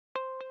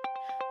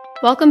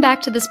Welcome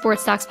back to the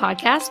Sports Docs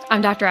Podcast.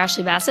 I'm Dr.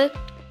 Ashley Bassett.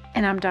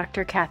 And I'm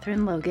Dr.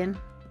 Catherine Logan.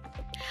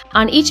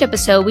 On each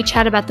episode, we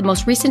chat about the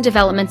most recent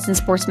developments in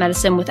sports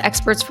medicine with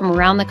experts from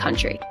around the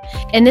country.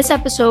 In this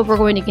episode, we're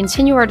going to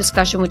continue our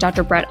discussion with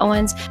Dr. Brett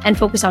Owens and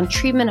focus on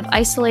treatment of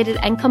isolated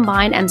and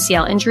combined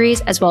MCL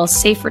injuries, as well as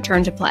safe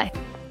return to play.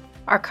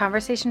 Our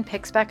conversation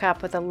picks back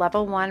up with a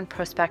Level 1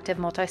 prospective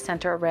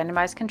multicenter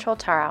randomized controlled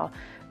trial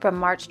from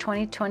March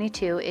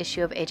 2022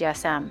 issue of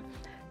AJSM,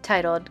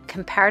 titled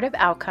Comparative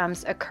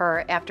Outcomes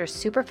Occur After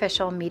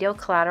Superficial Medial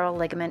Collateral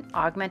Ligament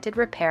Augmented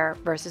Repair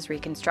versus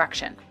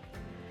Reconstruction.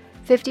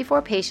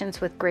 54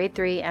 patients with grade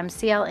 3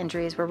 MCL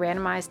injuries were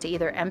randomized to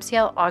either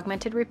MCL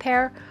augmented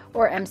repair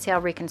or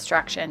MCL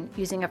reconstruction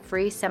using a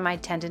free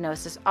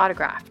semitendinosus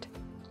autograft.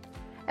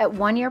 At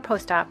 1 year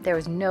post-op, there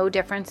was no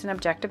difference in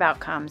objective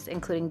outcomes,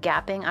 including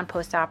gapping on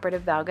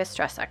postoperative valgus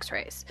stress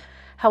x-rays.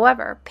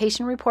 However,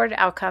 patient-reported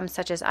outcomes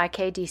such as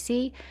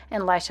IKDC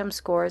and Lisham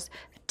scores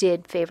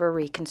did favor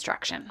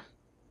reconstruction.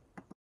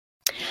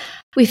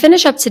 We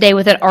finish up today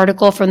with an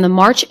article from the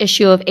March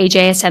issue of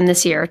AJSM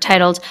this year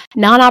titled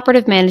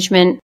Non-Operative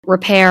Management,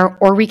 Repair,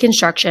 or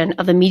Reconstruction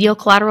of the Medial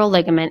Collateral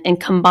Ligament in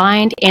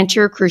Combined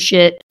Anterior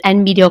Cruciate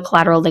and Medial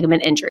Collateral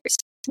Ligament Injuries.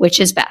 Which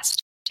is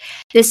best?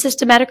 This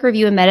systematic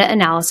review and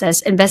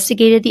meta-analysis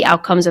investigated the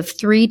outcomes of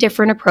 3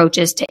 different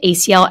approaches to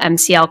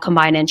ACL-MCL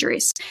combined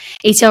injuries.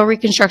 ACL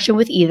reconstruction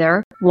with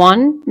either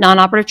 1.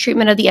 Non-operative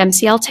treatment of the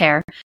MCL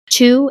tear,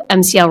 2.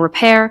 MCL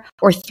repair,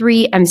 or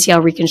 3.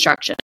 MCL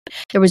reconstruction.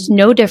 There was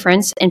no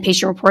difference in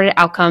patient-reported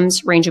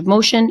outcomes, range of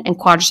motion, and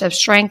quadriceps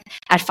strength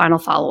at final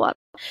follow-up.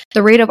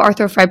 The rate of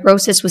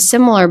arthrofibrosis was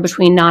similar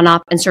between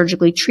non-op and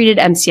surgically treated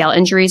MCL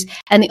injuries,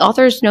 and the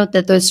authors note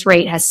that this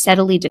rate has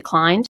steadily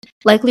declined,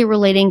 likely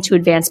relating to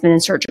advancement in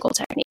surgical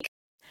technique.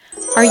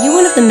 Are you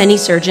one of the many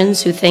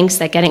surgeons who thinks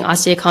that getting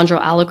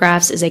osteochondral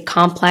allografts is a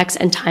complex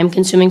and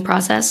time-consuming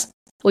process?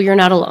 Well, you're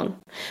not alone.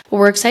 But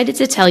we're excited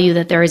to tell you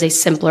that there is a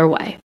simpler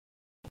way.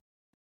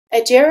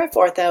 At JRF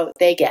Ortho,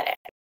 they get it.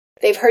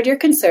 They've heard your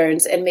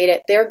concerns and made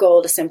it their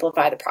goal to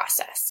simplify the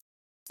process.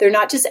 They're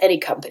not just any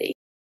company.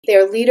 They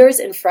are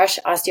leaders in fresh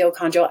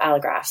osteochondral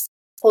allografts,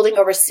 holding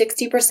over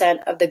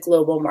 60% of the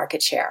global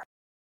market share.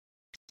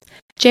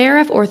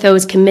 JRF Ortho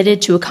is committed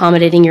to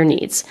accommodating your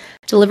needs,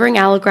 delivering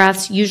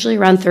allografts usually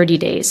around 30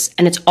 days,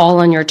 and it's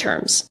all on your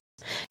terms.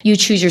 You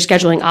choose your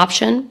scheduling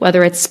option,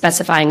 whether it's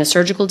specifying a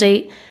surgical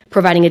date,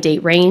 providing a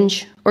date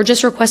range, or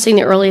just requesting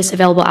the earliest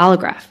available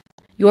allograft.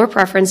 Your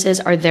preferences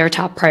are their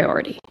top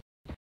priority.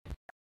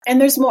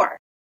 And there's more.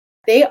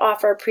 They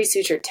offer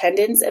pre-sutured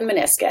tendons and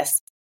meniscus,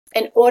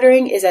 and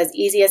ordering is as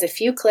easy as a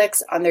few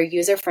clicks on their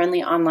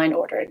user-friendly online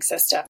ordering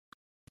system.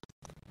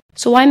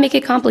 So why make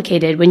it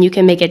complicated when you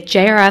can make it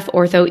JRF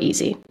Ortho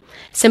easy?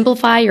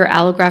 Simplify your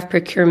allograft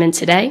procurement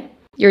today.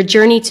 Your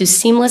journey to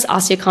seamless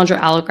osteochondral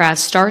allografts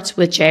starts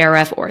with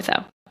JRF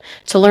Ortho.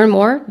 To learn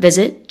more,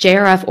 visit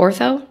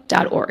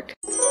jrfortho.org.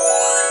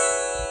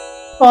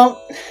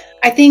 Well,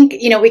 I think,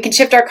 we can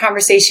shift our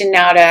conversation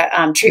now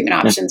to treatment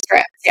options for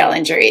MCL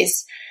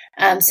injuries.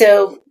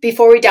 So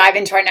before we dive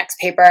into our next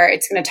paper,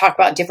 it's going to talk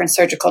about different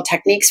surgical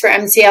techniques for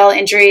MCL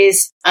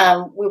injuries.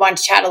 We want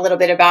to chat a little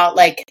bit about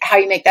how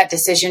you make that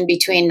decision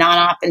between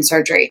non-op and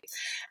surgery.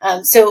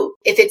 So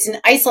if it's an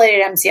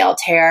isolated MCL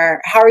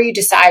tear, how are you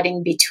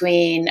deciding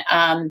between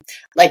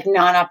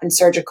non-op and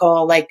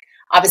surgical?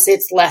 Obviously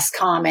it's less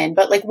common,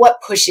 but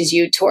what pushes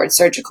you towards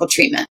surgical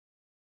treatment?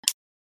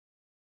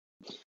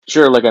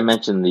 Sure, like I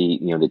mentioned, the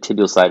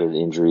tibial-sided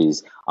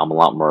injuries I'm a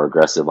lot more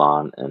aggressive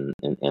on,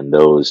 and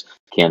those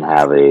can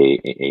have a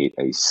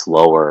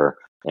slower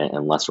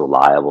and less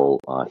reliable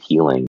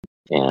healing.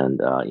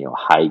 And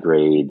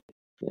high-grade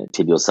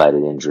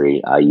tibial-sided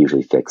injury, I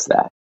usually fix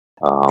that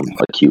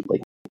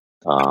acutely.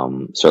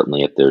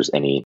 Certainly, if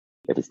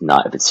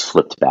it's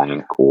flipped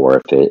back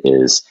or if it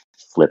is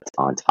flipped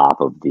on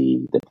top of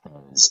the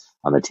pins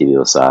on the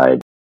tibial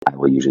side, I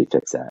will usually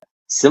fix that.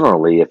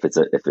 Similarly, if it's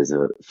a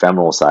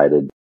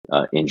femoral-sided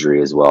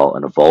injury as well,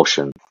 an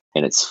avulsion,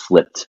 and it's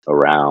flipped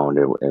around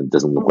and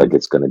doesn't look like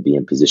it's going to be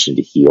in position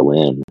to heal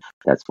in,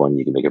 that's when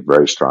you can make a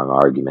very strong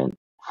argument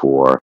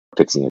for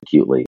fixing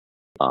acutely.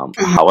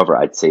 However,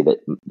 I'd say that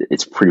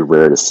it's pretty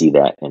rare to see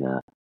that in an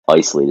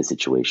isolated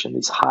situation,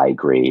 these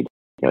high-grade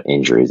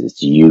injuries.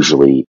 It's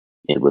usually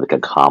with a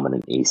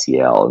concomitant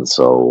ACL, and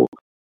so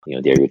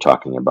there you're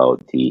talking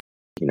about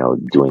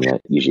doing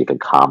usually a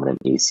concomitant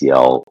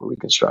ACL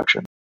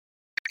reconstruction.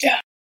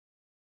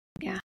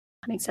 Yeah.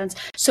 Makes sense.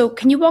 So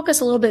can you walk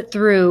us a little bit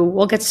through,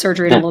 we'll get to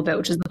surgery in a little bit,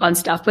 which is the fun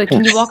stuff, but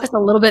can you walk us a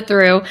little bit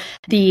through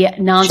the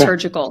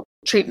non-surgical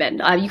treatment?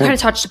 You kind of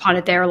touched upon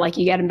it there,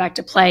 you get them back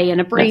to play in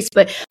a brace,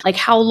 but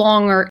how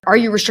long are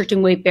you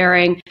restricting weight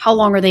bearing? How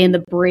long are they in the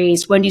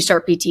brace? When do you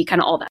start PT?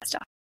 Kind of all that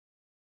stuff.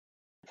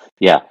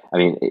 Yeah, I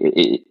mean,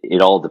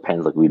 it all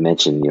depends. Like we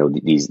mentioned,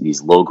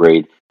 these low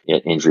grade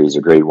injuries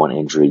or grade 1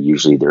 injury,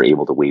 usually they're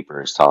able to weight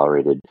bear is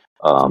tolerated.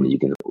 You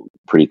can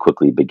pretty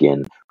quickly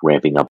begin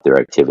ramping up their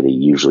activity,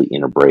 usually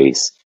in a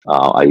brace.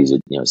 I use a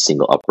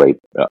single upright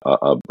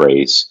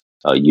brace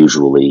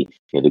Usually,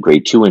 the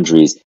grade 2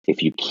 injuries,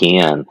 if you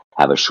can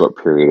have a short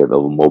period of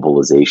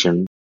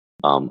immobilization,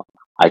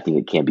 I think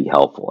it can be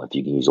helpful. If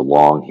you can use a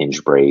long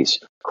hinge brace,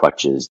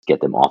 crutches,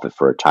 get them off it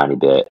for a tiny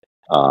bit,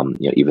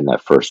 even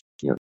that first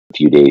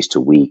few days to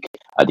week,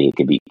 I think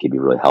it can be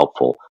really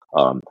helpful.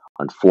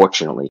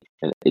 Unfortunately,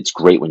 and it's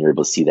great when you're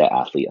able to see that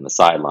athlete on the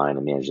sideline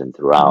and manage them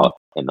throughout.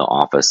 In the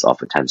office,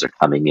 oftentimes they're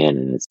coming in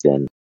and it's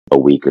been a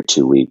week or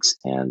 2 weeks,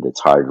 and it's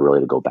hard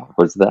really to go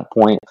backwards at that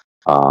point.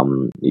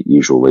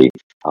 Usually,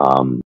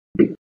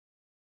 the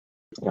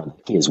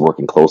key is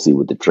working closely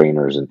with the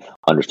trainers and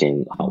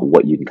understanding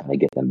what you can kind of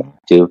get them back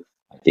to.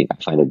 I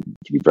find it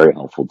to be very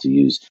helpful to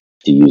use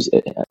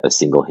a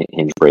single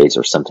hinge brace,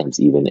 or sometimes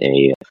even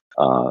an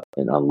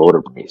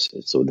unloader brace.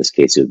 So in this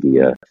case, it would be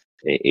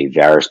a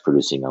varus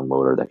producing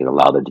unloader that can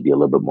allow them to be a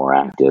little bit more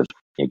active,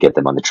 get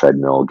them on the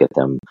treadmill, get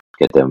them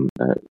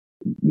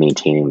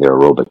maintaining their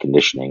aerobic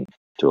conditioning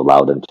to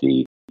allow them to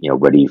be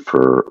ready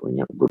for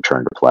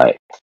return to play.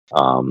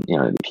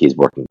 The key is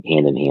working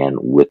hand in hand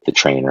with the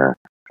trainer.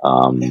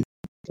 And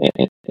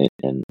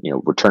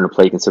return to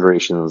play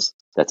considerations,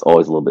 that's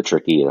always a little bit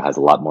tricky. It has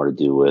a lot more to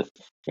do with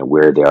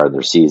where they are in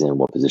their season,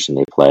 what position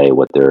they play,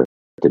 what their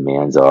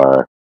demands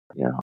are.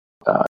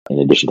 In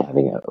addition to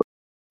having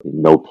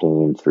no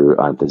pain through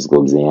on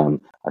physical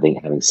exam, I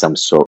think having some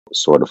sort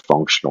of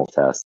functional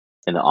test.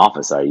 In the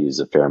office, I use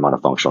a fair amount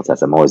of functional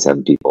tests. I'm always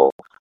having people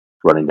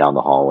running down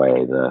the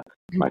hallway.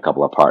 My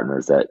couple of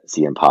partners that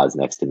see in pods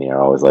next to me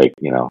are always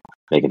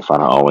making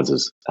fun of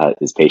Owens.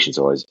 His patients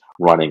are always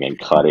running and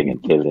cutting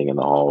and pivoting in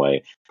the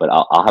hallway. But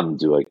I'll have them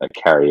do a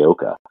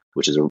karaoke,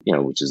 which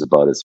is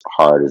about as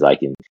hard as I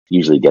can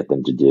usually get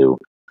them to do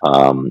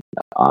on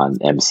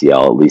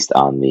MCL, at least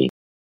on the.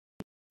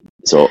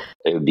 So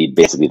it would be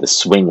basically the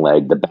swing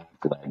leg, the back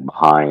leg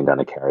behind on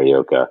a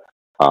karaoke.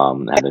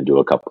 Have them do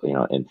a couple,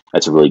 and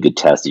that's a really good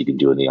test that you can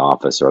do in the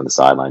office or on the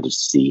sideline just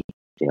to see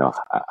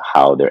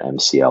how their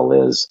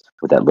MCL is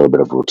with that little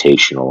bit of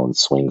rotational and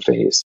swing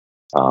phase.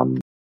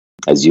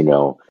 As you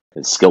know,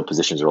 the skill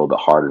positions are a little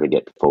bit harder to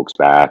get folks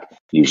back.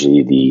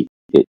 Usually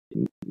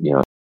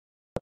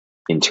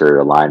interior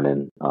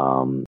alignment,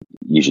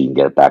 usually you can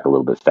get it back a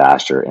little bit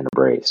faster in a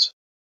brace.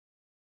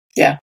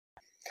 Yeah.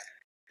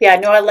 Yeah,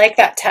 no, I like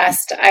that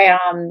test.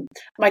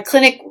 My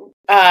clinic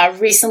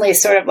recently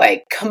sort of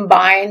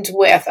combined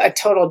with a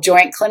total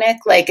joint clinic,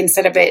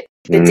 instead of the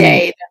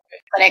day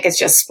clinic is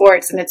just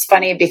sports. And it's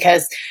funny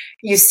because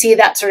you see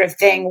that sort of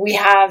thing. We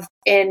have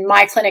in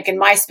my clinic, in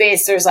my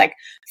space, there's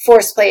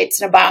force plates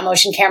and a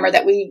biomotion camera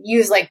that we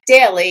use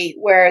daily,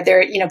 where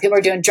they're, people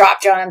are doing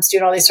drop jumps,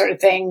 doing all these sort of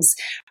things,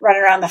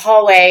 running around the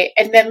hallway.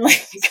 And then the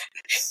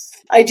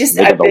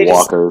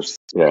walkers.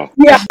 Yeah.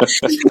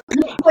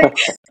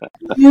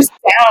 New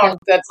sound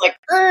that's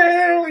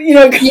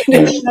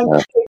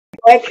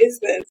what is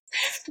this?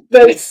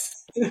 But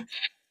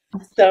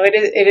so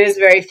it is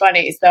very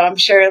funny. So I'm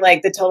sure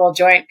the total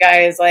joint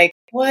guy is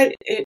what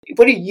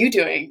are you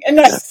doing? And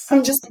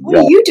I'm just, what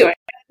are you doing?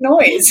 That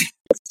noise.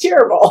 It's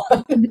terrible.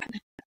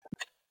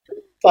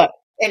 But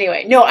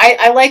anyway, no,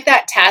 I like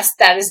that test.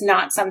 That is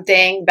not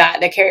something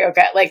that the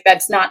karaoke,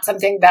 that's not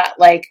something that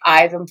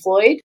I've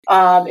employed.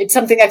 It's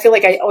something I feel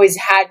I always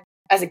had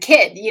as a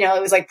kid.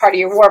 It was part of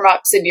your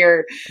warm-ups and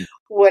your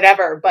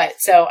whatever. But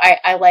so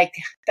I like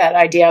that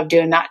idea of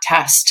doing that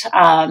test.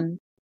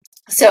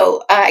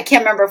 So I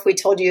can't remember if we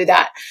told you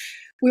that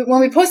when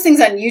we post things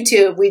on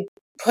YouTube, we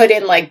put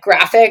in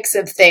graphics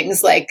of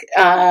things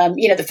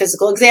the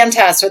physical exam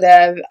test or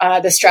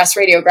the stress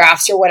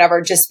radiographs or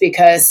whatever, just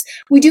because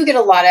we do get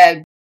a lot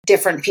of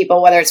different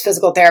people, whether it's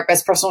physical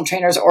therapists, personal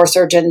trainers, or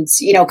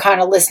surgeons, kind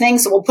of listening.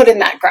 So we'll put in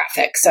that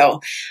graphic. So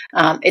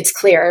it's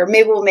clear.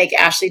 Maybe we'll make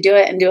Ashley do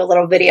it and do a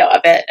little video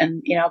of it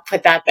and,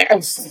 put that there. I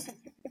was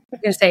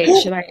going to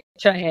say,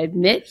 should I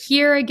admit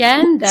here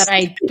again that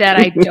I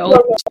don't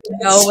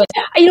know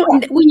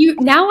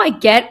when I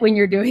get when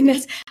you're doing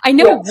this, I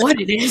know what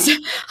it is.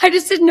 I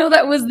just didn't know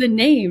that was the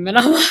name. And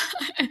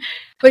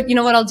but you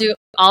know what I'll do?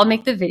 I'll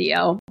make the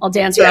video. I'll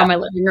dance around my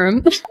living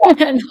room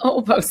and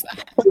I'll post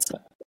that.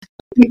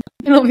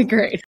 It'll be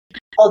great.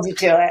 Hold you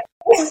to it.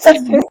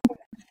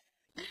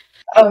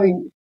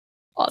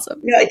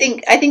 Awesome. I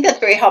think that's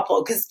very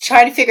helpful, because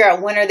trying to figure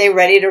out when are they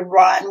ready to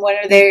run, when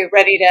are they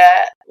ready to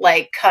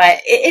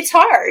cut. It's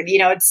hard.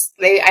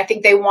 I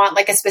think they want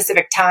a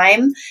specific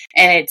time,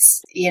 and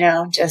it's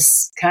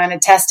just kind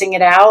of testing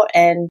it out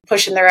and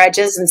pushing their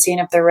edges and seeing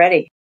if they're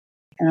ready.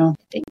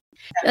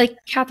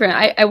 Catherine,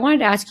 I wanted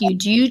to ask you,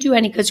 do you do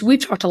any, because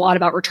we've talked a lot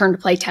about return to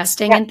play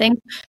testing and things.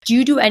 Do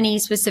you do any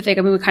specific,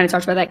 we kind of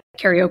talked about that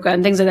karaoke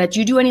and things like that. Do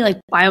you do any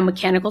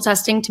biomechanical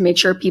testing to make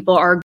sure people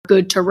are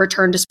good to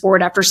return to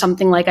sport after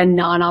something like a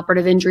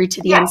non-operative injury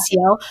to the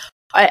MCL?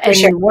 And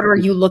sure. What are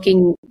you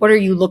looking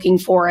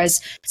for as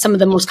some of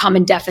the most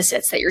common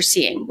deficits that you're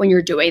seeing when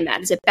you're doing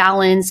that? Is it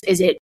balance? Is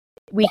it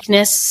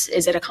weakness?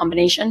 Is it a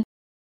combination?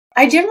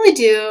 I generally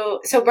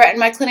do. So Brett, in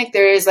my clinic,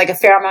 there is a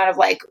fair amount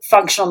of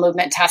functional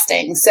movement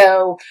testing.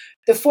 So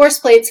the force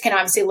plates can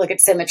obviously look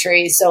at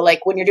symmetry. So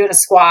when you're doing a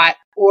squat,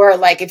 or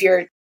if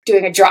you're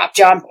doing a drop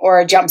jump or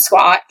a jump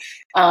squat,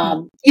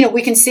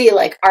 we can see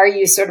like, are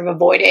you sort of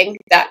avoiding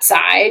that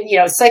side?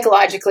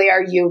 Psychologically,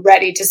 are you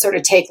ready to sort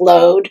of take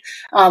load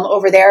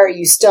over there? Are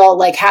you still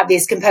like have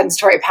these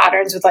compensatory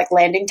patterns with like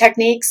landing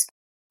techniques?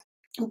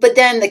 But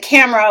then the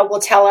camera will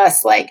tell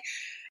us like,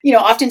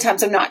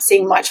 oftentimes I'm not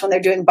seeing much when they're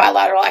doing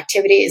bilateral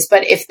activities,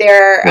 but if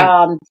they're,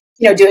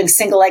 doing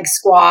single leg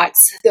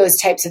squats, those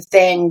types of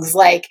things,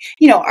 like,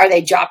 are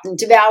they dropped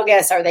into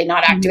valgus? Are they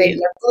not activating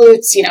their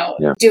glutes?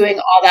 Doing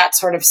all that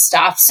sort of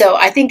stuff. So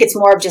I think it's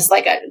more of just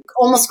like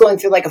almost going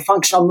through like a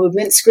functional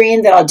movement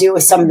screen that I'll do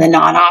with some of the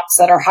non-ops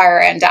that are higher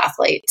end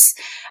athletes.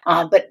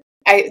 But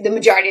the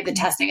majority of the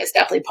testing is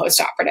definitely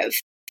post-operative.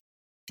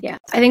 Yeah,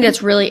 I think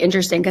that's really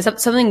interesting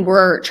because something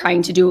we're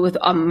trying to do with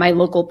my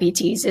local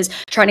PTs is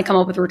trying to come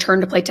up with return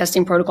to play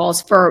testing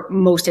protocols for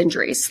most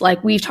injuries.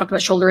 Like we've talked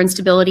about shoulder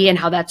instability and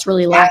how that's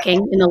really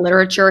lacking in the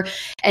literature.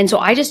 And so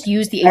I just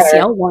use the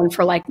ACL one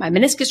for like my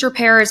meniscus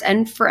repairs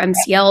and for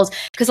MCLs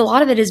because a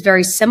lot of it is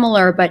very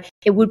similar, but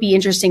it would be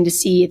interesting to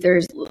see if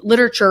there's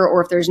literature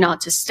or if there's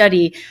not to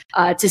study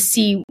to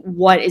see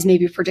what is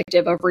maybe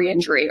predictive of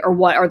re-injury or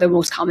what are the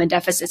most common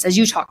deficits, as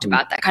you talked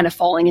about, that kind of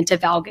falling into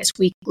valgus,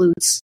 weak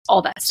glutes,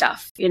 all that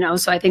stuff,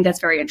 so I think that's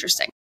very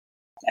interesting.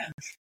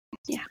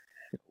 Yeah.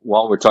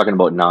 While we're talking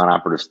about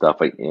non-operative stuff,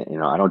 I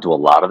don't do a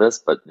lot of this,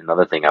 but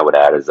another thing I would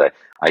add is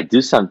I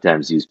do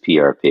sometimes use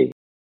PRP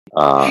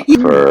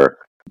for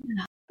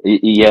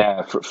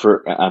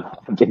I'm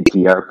a big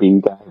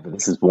PRP guy, but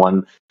this is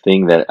one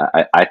thing that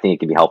I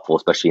think can be helpful,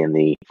 especially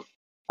in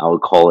I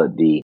would call it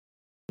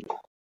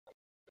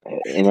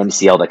an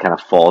MCL that kind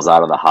of falls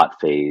out of the hot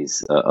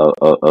phase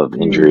of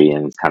injury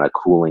and it's kind of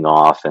cooling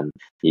off, and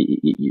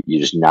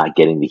you're just not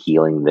getting the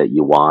healing that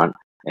you want,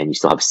 and you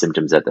still have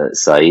symptoms at the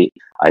site.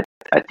 I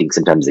think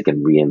sometimes it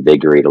can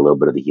reinvigorate a little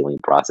bit of the healing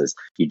process.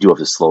 You do have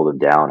to slow them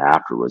down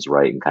afterwards,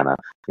 right? And kind of,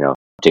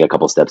 take a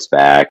couple steps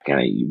back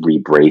and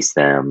re-brace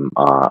them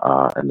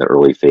in the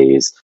early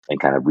phase and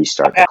kind of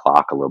restart the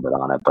clock a little bit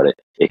on it. But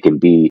it can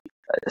be,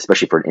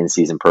 especially for an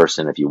in-season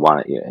person, if you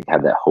want to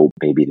have that hope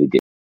maybe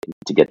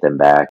to get them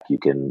back,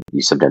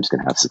 you sometimes can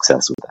have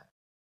success with that.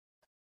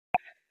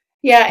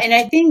 Yeah, and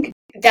I think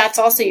that's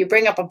also, you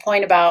bring up a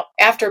point about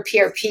after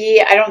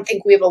PRP, I don't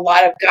think we have a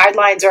lot of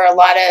guidelines or a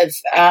lot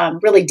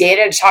of really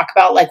data to talk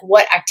about like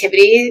what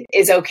activity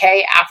is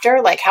okay after,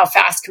 like how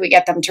fast can we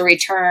get them to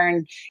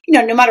return,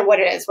 no matter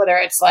what it is, whether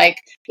it's like,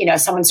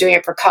 someone's doing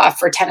it for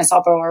cuff or tennis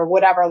elbow or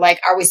whatever,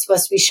 like, are we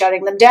supposed to be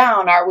shutting them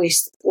down? Are we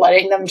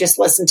letting them just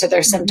listen to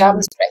their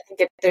symptoms? But I think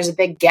that there's a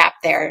big gap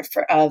there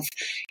of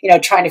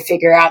trying to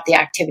figure out the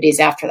activities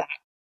after that.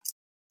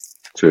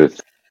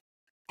 Truth.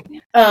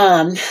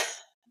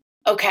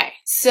 Okay,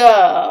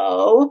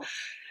 so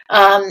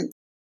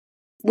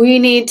we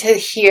need to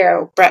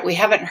hear, Brett, we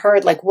haven't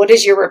heard, like, what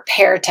is your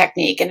repair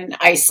technique in an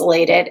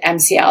isolated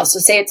MCL? So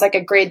say it's like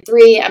a grade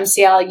 3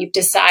 MCL, you've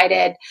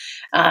decided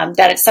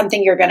that it's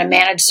something you're going to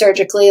manage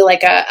surgically,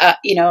 like a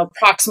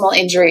proximal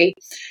injury.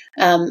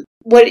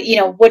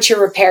 What's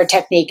your repair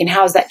technique and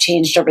how has that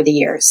changed over the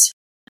years?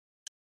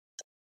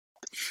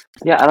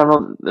 Yeah, I don't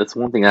know. That's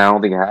one thing I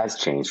don't think has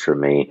changed for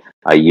me.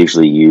 I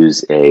usually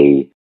use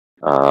a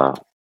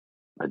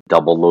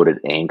double loaded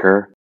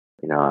anchor.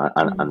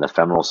 On the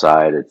femoral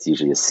side, it's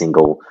usually a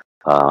single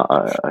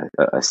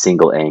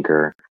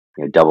anchor.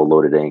 Double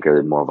loaded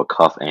anchor, more of a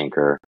cuff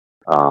anchor.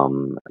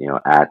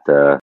 At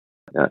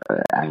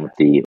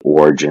the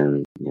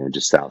origin,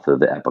 just south of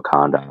the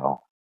epicondyle.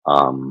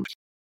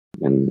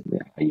 And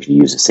I usually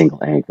use a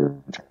single anchor,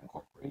 which I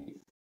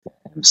incorporate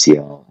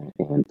MCL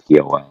and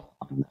POL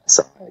on that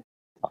side.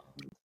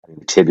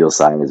 The tibial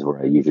side is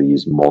where I usually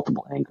use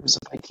multiple anchors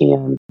if I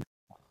can.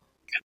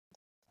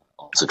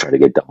 Also try to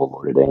get double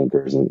loaded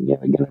anchors and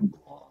again a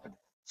broad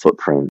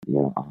footprint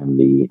on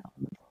the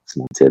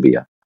proximal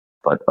tibia.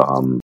 But I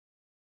don't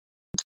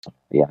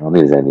think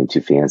there's anything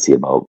too fancy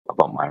about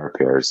my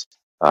repairs.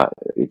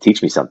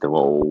 Teach me something.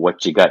 Well,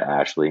 what you got,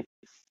 Ashley,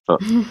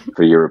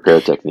 for your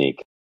repair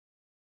technique?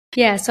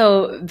 Yeah,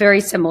 so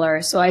very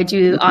similar. So I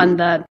do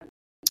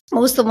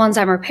most of the ones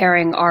I'm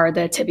repairing are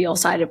the tibial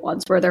sided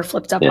ones where they're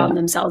flipped up on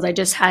themselves. I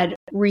just had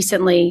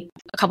recently,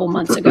 a couple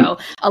months ago,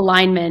 a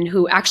lineman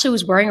who actually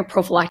was wearing a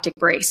prophylactic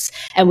brace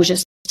and was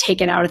just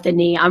taken out at the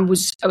knee. I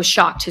was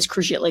shocked his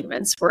cruciate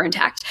ligaments were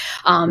intact.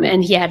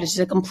 And he had just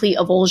a complete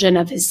avulsion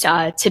of his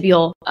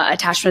tibial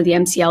attachment of the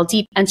MCL,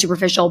 deep and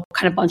superficial,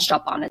 kind of bunched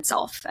up on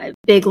itself. A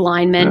big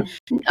lineman,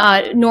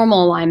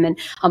 normal lineman,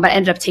 but I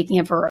ended up taking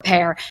him for a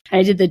repair. And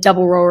I did the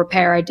double row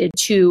repair. I did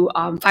 2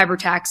 fiber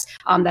tacks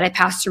that I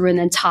passed through and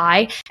then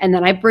tie. And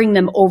then I bring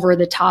them over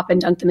the top and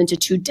dunk them into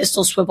 2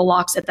 distal swivel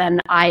locks that then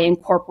I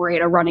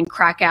incorporate a running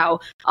crack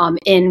out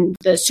in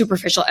the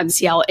superficial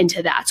MCL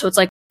into that. So it's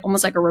like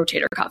almost like a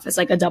rotator cuff. It's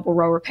like a double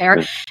row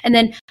repair. And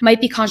then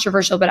might be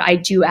controversial, but I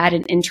do add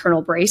an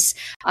internal brace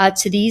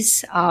to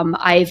these.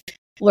 I've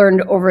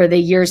learned over the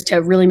years to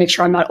really make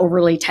sure I'm not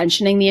overly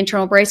tensioning the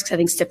internal brace, because I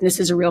think stiffness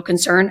is a real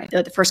concern.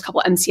 The first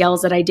couple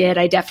MCLs that I did,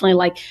 I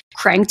definitely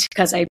cranked,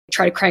 because I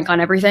try to crank on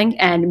everything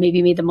and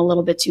maybe made them a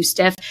little bit too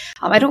stiff.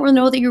 I don't really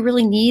know that you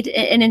really need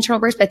an internal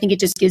brace, but I think it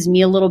just gives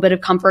me a little bit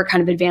of comfort,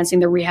 kind of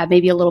advancing the rehab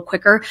maybe a little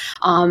quicker,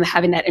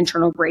 having that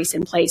internal brace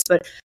in place.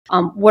 But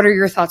what are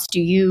your thoughts? Do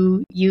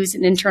you use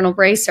an internal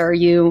brace, or are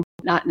you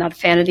not a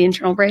fan of the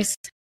internal brace?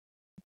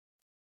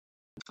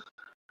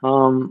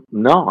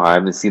 No, I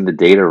haven't seen the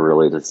data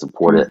really to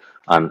support it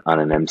on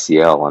an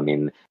MCL. I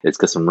mean, it's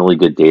got some really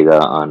good data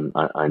on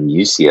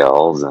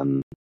UCLs,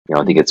 and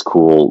I think it's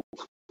cool.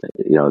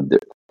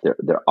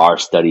 There are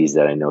studies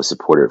that I know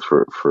support it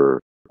for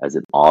as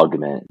an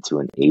augment to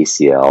an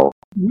ACL.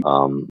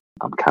 I'm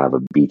kind of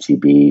a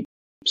BTB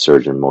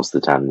surgeon most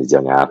of the time in these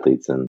young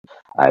athletes, and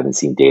I haven't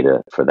seen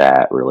data for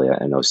that really.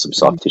 I know some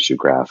soft tissue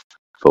graft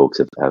folks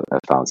have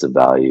found some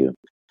value.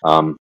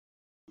 I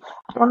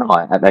don't know.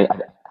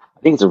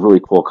 I think it's a really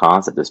cool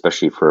concept,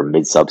 especially for a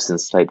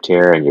mid-substance type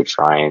tear, and you're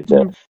trying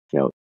to,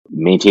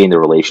 maintain the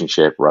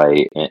relationship,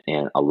 right,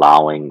 and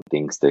allowing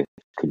things to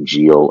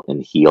congeal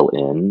and heal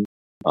in.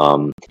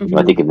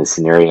 I think in the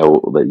scenario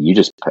that you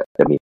just,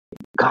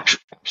 gosh,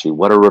 actually,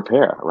 what a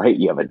repair, right?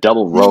 You have a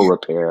double row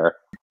repair,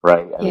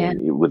 right? I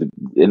mean,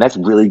 and that's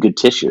really good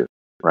tissue,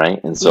 right?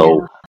 And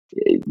so,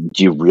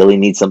 do you really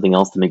need something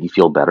else to make you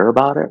feel better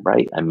about it,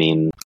 right? I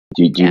mean,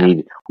 do you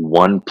need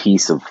one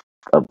piece of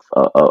a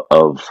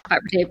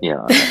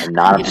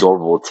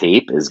non-absorbable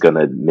tape is going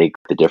to make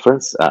the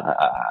difference?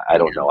 I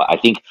don't know. I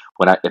think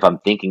if I'm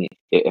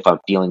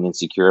feeling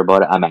insecure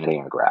about it, I'm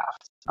adding a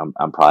graft.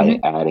 I'm probably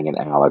adding an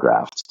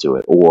allograft to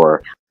it,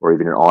 or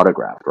even an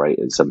autograft, right?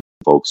 And some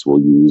folks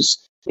will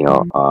use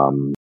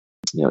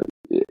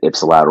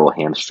ipsilateral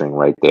hamstring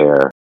right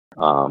there.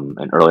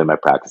 And early in my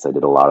practice, I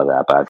did a lot of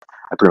that, but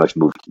I pretty much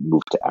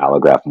moved to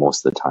allograft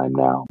most of the time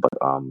now. But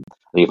I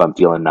think if I'm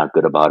feeling not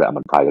good about it,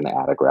 I'm probably going to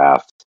add a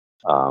graft.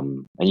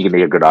 And you can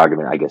make a good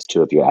argument, I guess,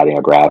 too. If you're adding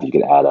a graft, you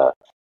could add a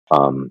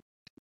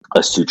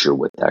suture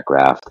with that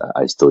graft.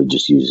 I still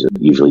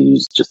usually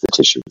use just the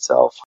tissue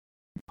itself.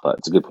 But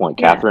it's a good point,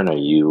 Catherine. Are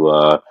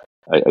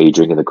you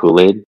drinking the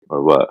Kool-Aid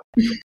or what?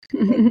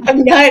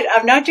 I'm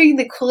not drinking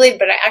the Kool-Aid,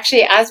 but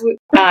actually, as you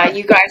guys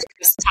were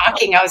just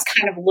talking, I was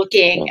kind of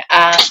looking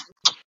on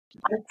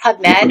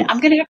PubMed. I'm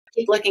going to have to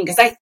keep looking, because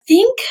I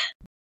think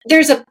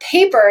there's a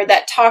paper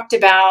that talked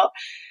about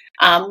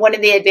one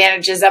of the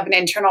advantages of an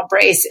internal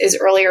brace is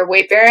earlier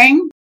weight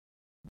bearing.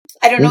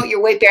 I don't know what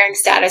your weight bearing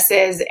status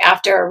is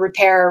after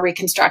repair or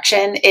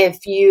reconstruction.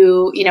 If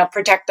you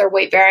protect their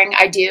weight bearing,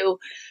 I do.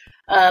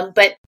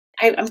 But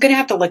I'm going to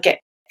have to look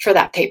for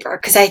that paper,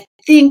 because I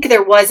think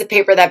there was a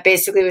paper that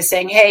basically was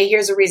saying, hey,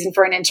 here's a reason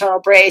for an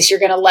internal brace. You're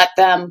going to let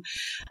them,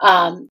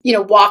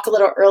 walk a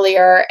little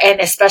earlier.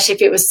 And especially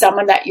if it was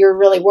someone that you're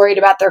really worried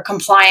about their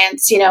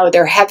compliance,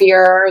 they're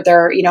heavier,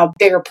 they're,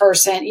 bigger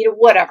person,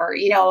 whatever,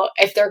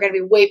 if they're going to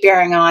be weight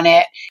bearing on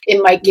it,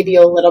 it might give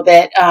you a little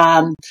bit,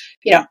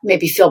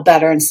 maybe feel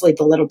better and sleep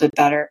a little bit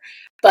better.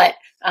 But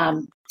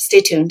stay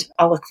tuned.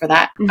 I'll look for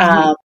that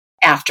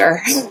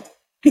after.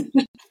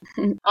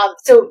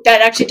 So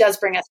that actually does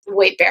bring us to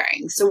weight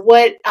bearing. So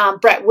what,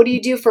 Brett, what do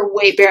you do for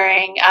weight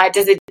bearing?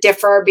 Does it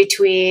differ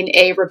between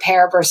a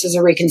repair versus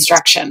a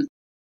reconstruction?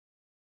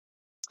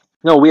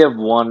 No, we have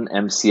one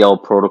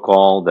MCL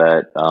protocol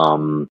that,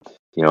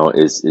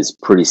 is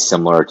pretty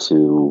similar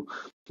to,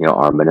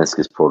 our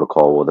meniscus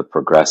protocol with a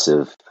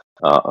progressive,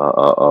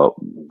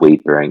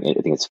 weight bearing. I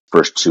think it's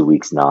first 2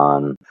 weeks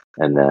non,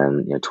 and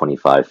then,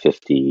 25,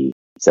 50,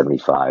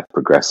 75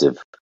 progressive,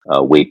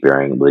 weight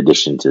bearing, with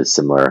addition to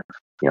similar,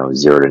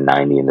 0 to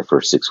 90 in the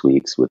first 6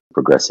 weeks, with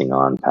progressing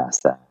on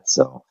past that.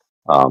 So,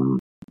 I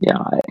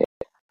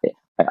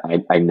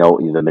know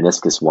the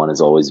meniscus one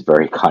is always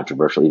very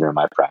controversial, even in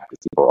my practice.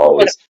 People are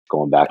always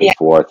going back and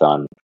forth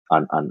on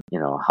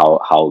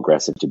how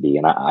aggressive to be,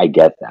 and I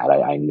get that.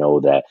 I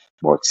know that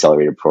more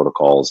accelerated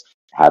protocols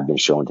have been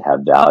shown to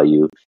have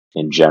value.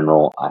 In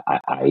general,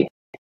 I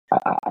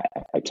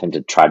tend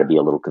to try to be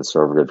a little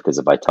conservative, because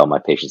if I tell my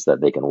patients that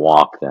they can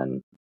walk,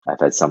 then I've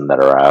had some that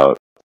are out,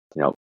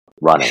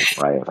 running,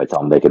 right? If I tell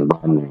them they can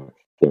run,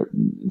 they're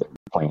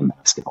playing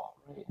basketball,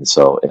 right? And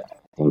so I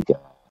think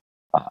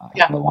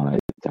I want to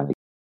kind of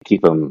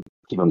keep them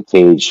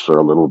caged for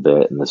a little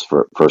bit in this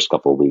first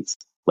couple of weeks,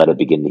 let it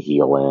begin to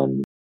heal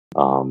in.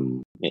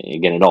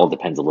 Again, it all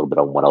depends a little bit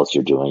on what else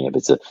you're doing. If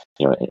it's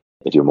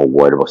if you're more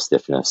worried about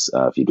stiffness,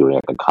 if you're doing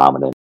a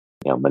concomitant,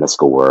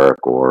 meniscal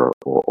work or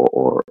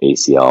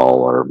ACL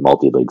or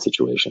multi-leg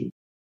situation.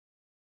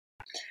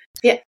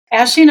 Yeah,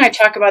 Ashley and I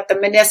talk about the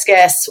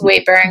meniscus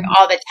weight bearing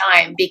all the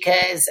time,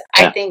 because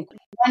I think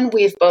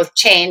we've both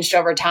changed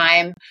over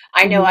time.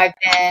 I know I've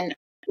been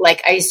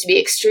I used to be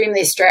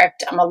extremely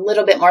strict. I'm a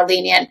little bit more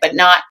lenient, but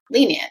not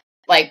lenient.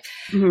 But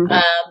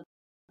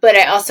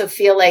I also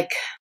feel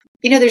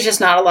there's just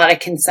not a lot of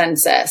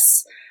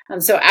consensus.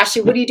 So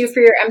Ashley, what do you do for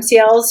your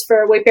MCLs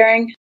for weight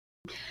bearing?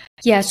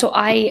 Yeah, so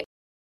I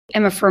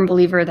am a firm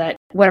believer that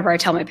whatever I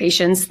tell my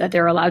patients that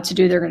they're allowed to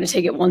do, they're going to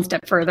take it one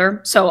step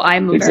further. So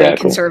I'm very Exactly.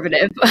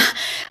 conservative.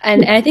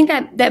 and I think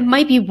that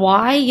might be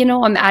why,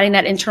 I'm adding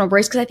that internal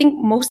brace, because I think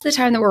most of the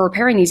time that we're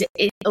repairing these,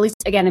 at least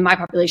again, in my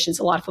population, it's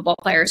a lot of football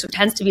players. So it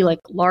tends to be like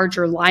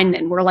larger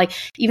linemen where like,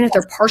 even if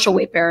they're partial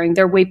weight bearing,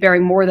 they're weight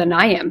bearing more than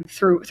I am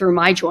through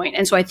my joint.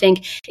 And so I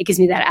think it gives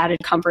me that added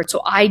comfort.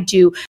 So I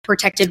do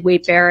protected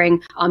weight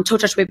bearing, toe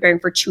touch weight bearing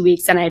for 2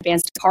 weeks, then I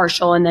advance to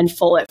partial and then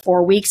full at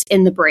 4 weeks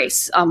in the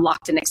brace,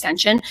 locked in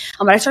extension.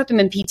 But I start them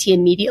in PT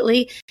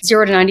immediately,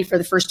 0 to 90 for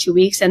the first 2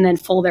 weeks, and then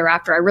full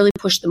thereafter. I really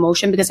push the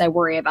motion because I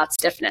worry about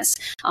stiffness.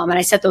 And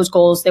I set those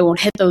goals. They won't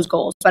hit those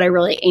goals, but I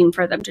really aim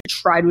for them to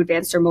try to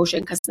advance their motion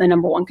because the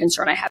number one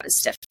concern I have is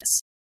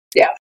stiffness.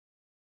 Yeah.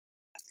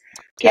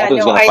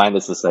 Catherine's going to find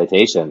this a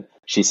citation.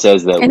 She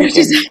says that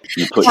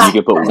you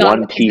can put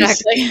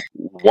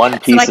one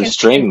piece of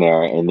string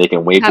there, and they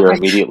can weight bear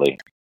immediatly.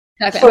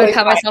 I'm going to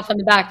pat myself on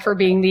the back for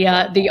being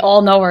the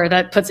all-knower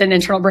that puts in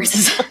internal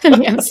braces in the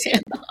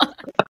MCL.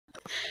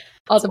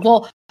 Awesome.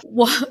 Well,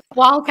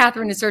 while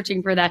Catherine is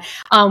searching for that,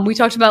 we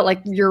talked about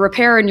like your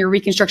repair and your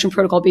reconstruction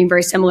protocol being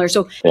very similar.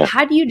 So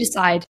how do you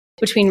decide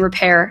between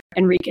repair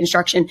and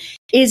reconstruction?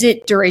 Is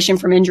it duration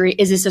from injury?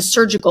 Is this a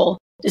surgical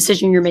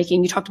decision you're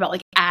making? You talked about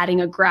like adding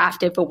a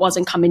graft if it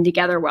wasn't coming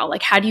together well.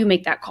 Like, how do you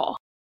make that call?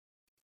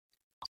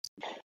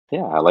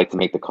 Yeah, I like to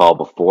make the call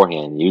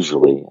beforehand,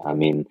 usually. I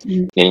mean,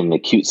 in an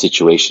acute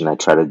situation, I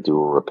try to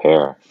do a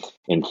repair.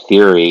 In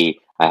theory,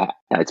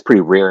 it's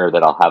pretty rare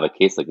that I'll have a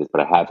case like this,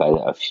 but I have had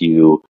a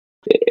few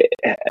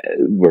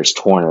where it's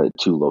torn at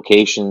 2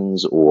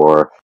 locations,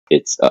 or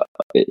it's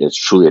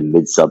truly a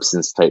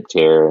mid-substance type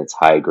tear, it's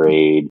high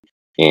grade,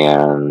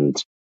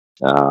 and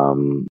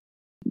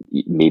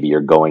maybe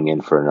you're going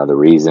in for another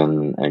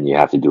reason, and you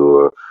have to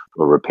do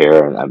a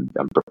repair, and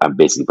I'm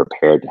basically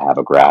prepared to have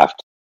a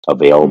graft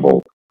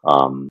available.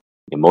 And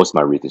most of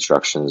my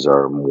reconstructions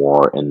are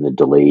more in the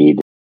delayed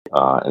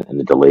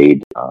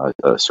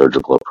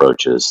surgical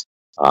approaches.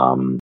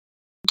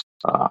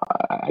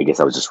 I guess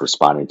I was just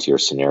responding to your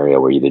scenario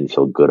where you didn't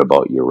feel good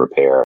about your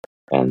repair,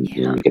 and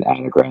you can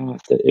add a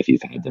graft if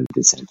you've had them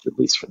consent at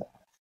least for that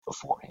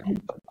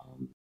beforehand. But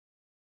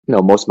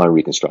most of my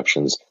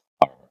reconstructions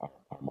are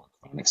more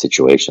chronic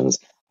situations.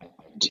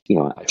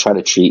 I try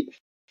to treat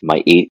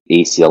my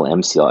ACL,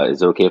 MCL.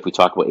 Is it okay if we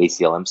talk about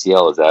ACL,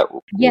 MCL? Is that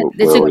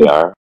where we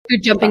are?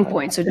 Good jumping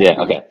point. So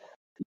okay.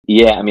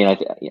 Yeah, I mean, I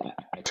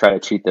try to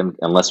treat them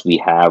unless we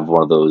have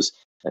one of those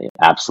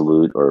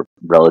absolute or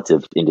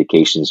relative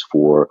indications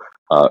for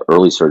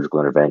early surgical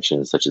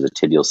interventions, such as a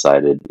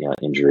tibial-sided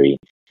injury.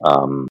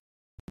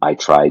 I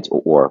tried,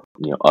 or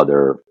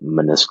other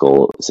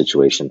meniscal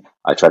situation.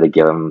 I try to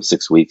give them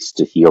 6 weeks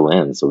to heal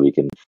in, so we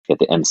can get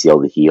the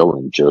MCL to heal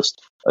and just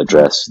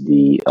address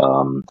the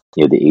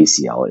the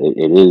ACL.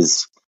 It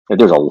is.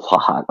 There's a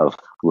lot of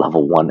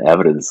level 1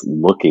 evidence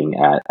looking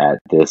at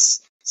this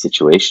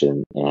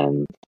situation,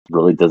 and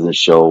really doesn't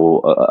show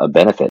a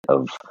benefit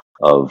of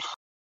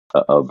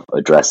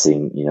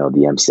addressing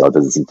the MCL. It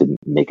doesn't seem to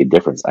make a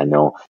difference. I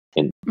know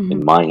in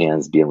my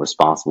hands, being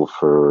responsible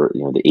for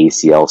the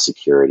ACL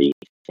security,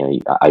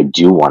 I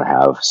do want to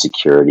have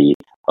security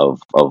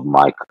of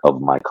my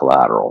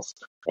collaterals,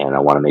 and I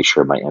want to make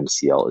sure my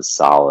MCL is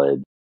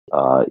solid.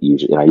 I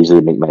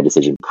usually make my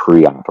decision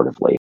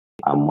pre-operatively.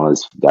 I'm one of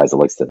those guys that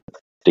likes to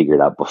figure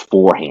it out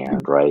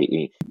beforehand, right?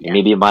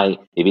 Maybe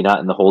not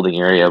in the holding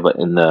area, but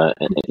in the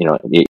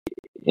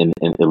in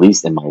at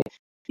least in my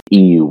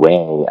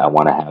EUA, I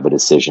want to have a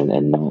decision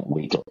and not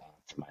wait till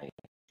after my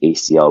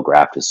ACL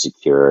graft is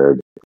secured.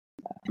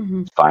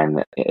 Find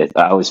that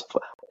I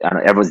don't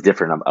know, everyone's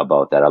different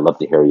about that. I'd love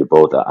to hear you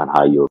both on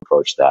how you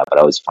approach that, but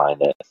I always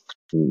find that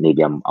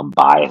maybe I'm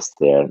biased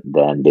there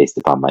then based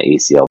upon my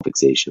ACL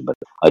fixation. But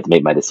I like to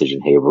make my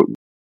decision. Hey,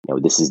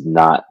 this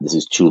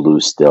is too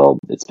loose still.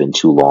 It's been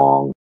too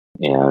long,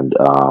 and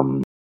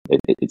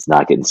it's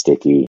not getting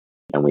sticky,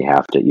 and we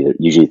have to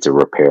usually it's a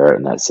repair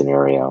in that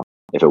scenario.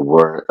 If it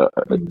were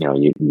a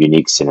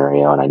unique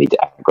scenario and I need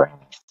to add a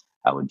graft,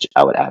 I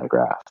would add a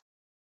graft.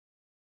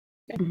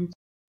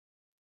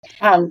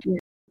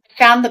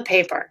 Found the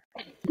paper.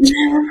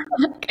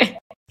 Okay.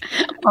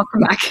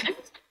 Welcome back.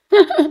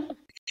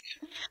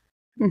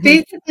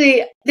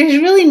 Basically,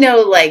 there's really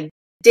no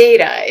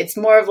data. It's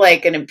more of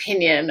an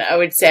opinion, I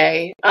would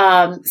say.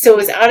 So it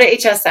was out of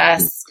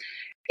HSS.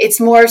 It's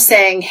more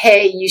saying,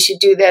 hey, you should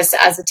do this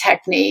as a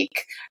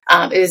technique.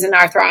 It is an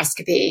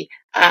arthroscopy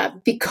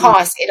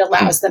because it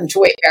allows them to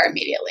weight bear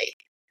immediately.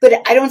 But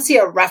I don't see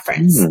a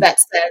reference that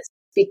says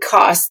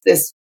because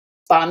this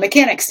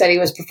biomechanics study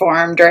was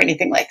performed or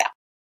anything like that.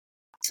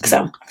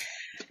 So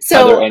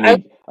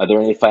are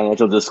there any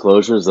financial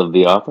disclosures of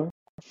the author?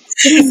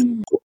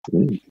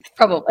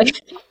 Probably.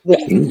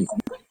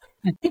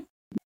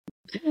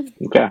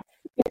 Okay.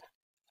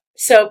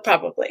 So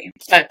probably,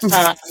 but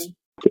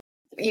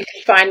you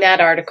can find that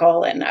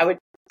article, and I would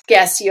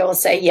guess you'll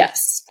say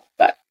yes.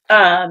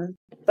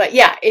 But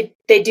yeah,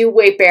 they do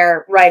weight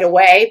bear right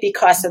away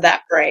because of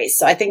that brace.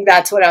 So I think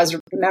that's what I was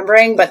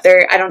remembering. But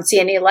I don't see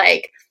any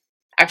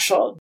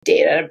actual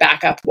data to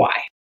back up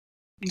why.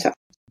 So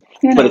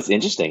But it's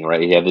interesting,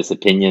 right? You have this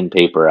opinion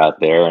paper out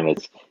there, and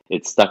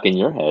it's stuck in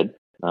your head.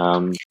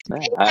 I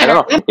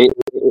don't know.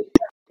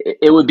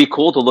 It would be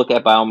cool to look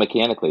at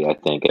biomechanically, I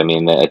think. I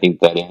mean, I think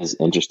that is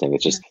interesting.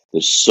 It's just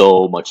there's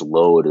so much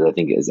load, as I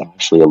think is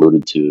actually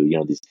alluded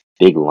to. These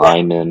big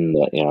linemen.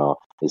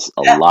 There's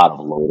a lot of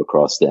load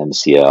across the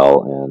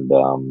MCL,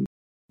 and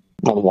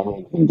what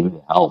we can do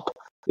to help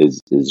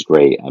is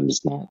great. I'm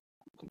just not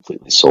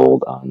completely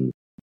sold on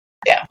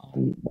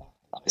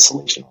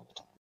isolation all the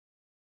time.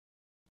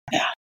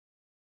 Yeah.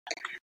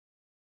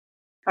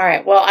 All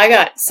right. Well, I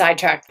got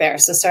sidetracked there,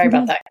 so sorry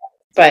about that.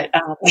 But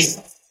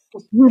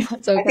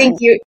That's okay. I think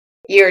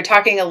you're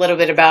talking a little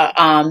bit about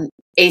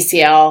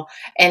ACL,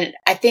 and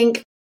I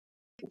think,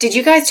 did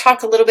you guys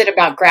talk a little bit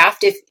about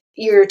graft? If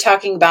you're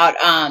talking about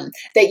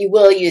that you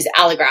will use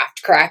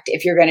allograft, correct?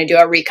 If you're going to do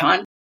a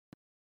recon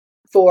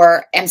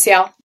for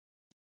MCL?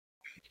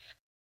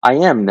 I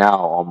am now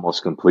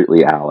almost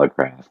completely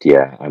allograft.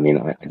 Yeah. I mean,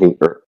 I think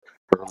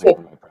earlier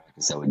in my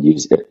practice, I would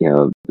use it,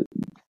 I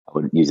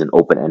would use an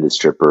open-ended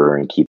stripper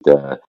and keep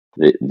the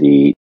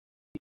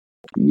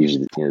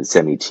usually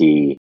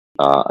semi-T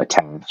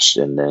attached,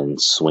 and then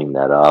swing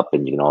that up.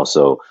 And you can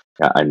also,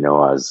 I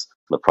know, as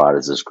Laprade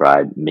has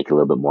described, make it a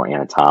little bit more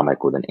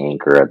anatomic with an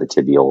anchor at the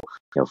tibial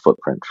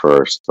footprint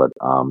first. But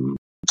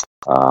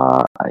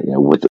I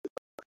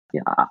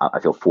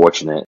feel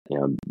fortunate,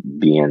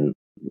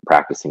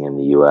 practicing in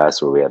the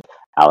U.S. where we have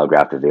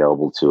allograft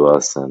available to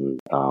us, and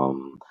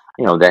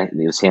that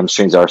those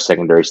hamstrings are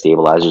secondary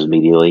stabilizers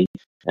immediately.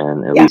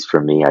 And at least for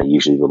me, I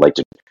usually would like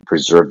to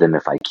preserve them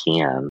if I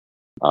can,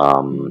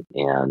 and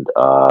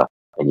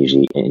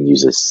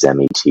use a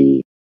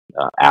semi-T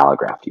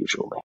allograft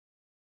usually.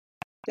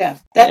 Yeah,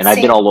 and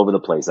I've been all over the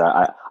place.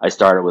 I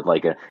started with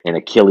like an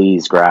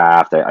Achilles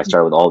graft. I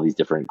started with all these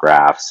different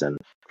grafts, and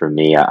for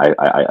me,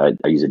 I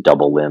use a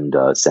double-limbed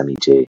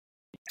semi-T.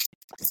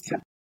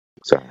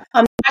 So,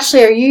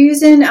 Ashley, are you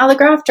using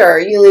allograft or are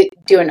you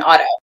doing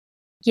auto?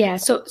 Yeah,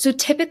 so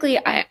typically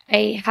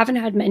I haven't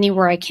had many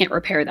where I can't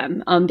repair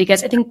them,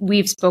 because I think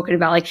we've spoken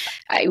about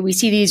we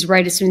see these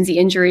right as soon as the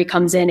injury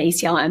comes in,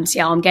 ACL,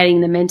 MCL, I'm getting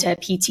them into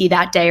PT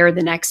that day or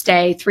the next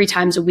day, 3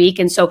 times a week.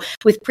 And so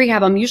with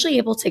prehab, I'm usually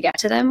able to get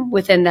to them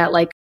within that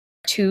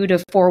 2 to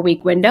 4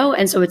 week window.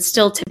 And so it's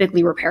still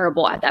typically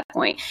repairable at that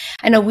point.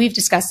 I know we've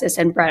discussed this,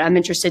 and Brett, I'm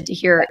interested to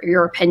hear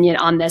your opinion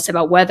on this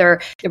about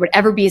whether there would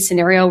ever be a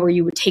scenario where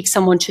you would take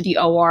someone to the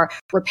OR,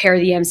 repair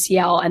the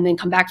MCL, and then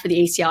come back for the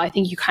ACL. I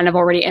think you kind of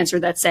already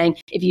answered that, saying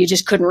if you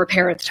just couldn't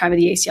repair at the time of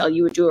the ACL,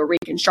 you would do a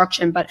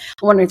reconstruction. But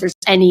I'm wondering if there's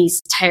any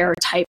tear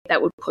type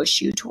that would push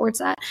you towards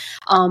that.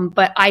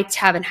 But I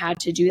haven't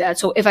had to do that.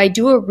 So if I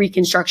do a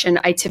reconstruction,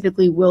 I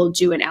typically will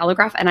do an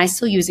allograft, and I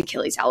still use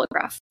Achilles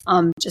allograft,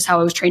 just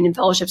how I was trained in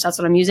fellowships, that's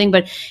what I'm using,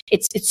 but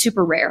it's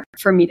super rare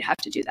for me to have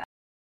to do that.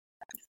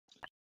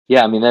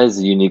 Yeah, I mean, that is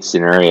a unique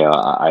scenario.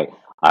 I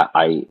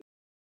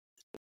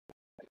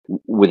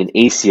with an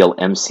ACL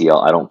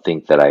MCL, I don't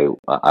think that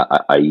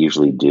I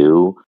usually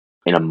do.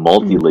 In a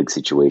multi-lig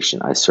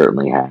situation, I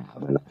certainly have,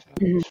 and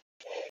I've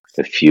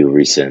had a few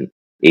recent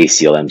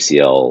ACL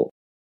MCL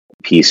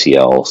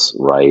PCLs,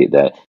 right?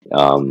 That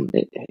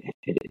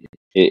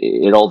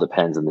it all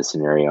depends on the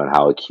scenario and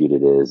how acute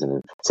it is,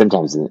 and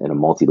sometimes in a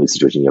multi-league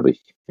situation, you have a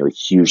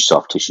huge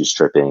soft tissue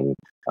stripping.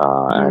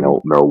 And I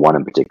remember one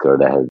in particular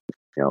that had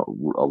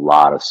a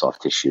lot of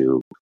soft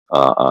tissue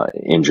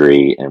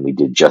injury, and we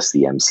did just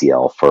the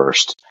MCL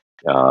first.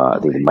 I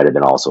think it might have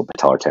been also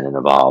patellar tendon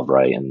involved,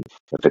 right? And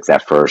fix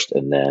that first,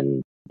 and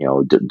then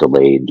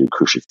delay and do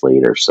cruciates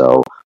later.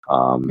 So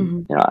I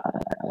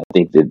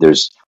think that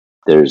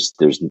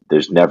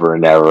there's never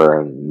and never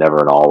and never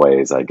and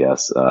always, I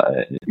guess,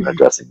 in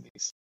addressing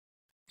these.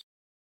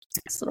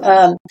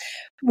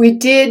 We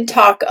did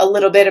talk a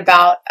little bit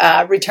about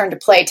return to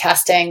play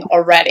testing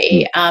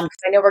already. I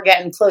know we're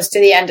getting close to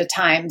the end of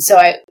time.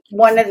 So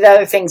one of the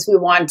other things we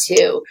want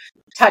to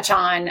touch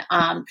on,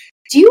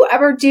 do you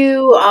ever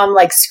do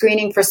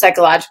screening for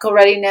psychological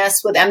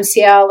readiness with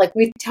MCL?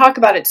 We talk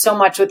about it so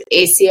much with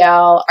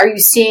ACL. Are you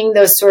seeing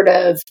those sort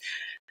of,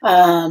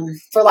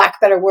 for lack of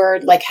a better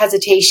word,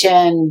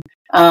 hesitation,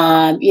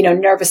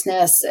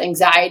 nervousness,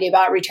 anxiety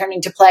about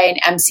returning to play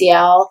in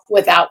MCL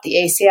without the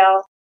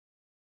ACL?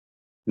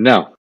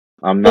 No,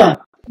 I'm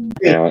not.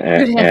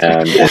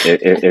 This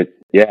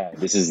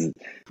is,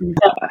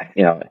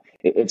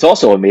 it's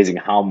also amazing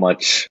how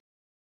much,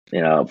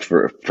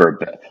 for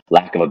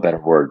lack of a better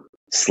word,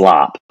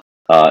 slop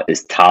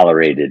is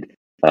tolerated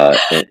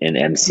in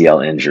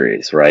MCL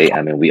injuries, right?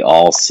 I mean, we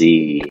all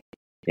see.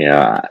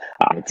 I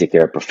take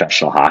care of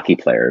professional hockey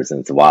players, and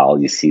it's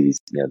wild. You see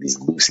these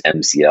loose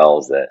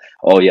MCLs that,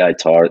 I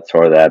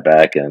tore that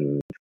back in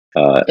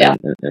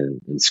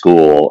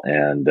school,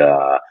 and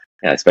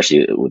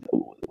especially with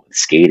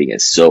skating,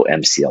 it's so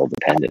MCL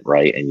dependent,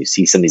 right? And you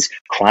see some of these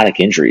chronic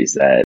injuries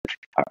that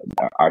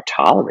are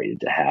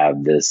tolerated to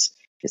have this,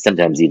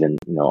 sometimes even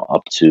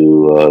up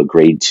to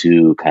grade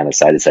 2 kind of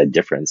side to side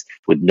difference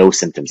with no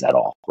symptoms at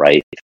all,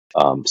 right?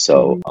 And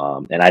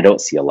I don't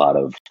see a lot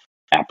of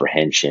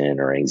apprehension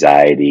or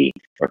anxiety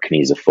or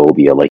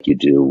kinesiophobia like you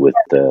do with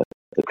the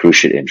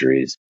cruciate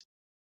injuries.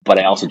 But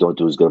I also don't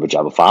do as good of a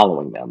job of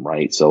following them,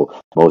 right? So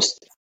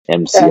most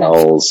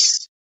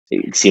MCLs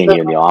seeing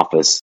you in the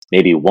office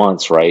maybe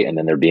once, right? And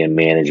then they're being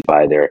managed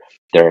by their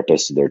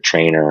therapist, their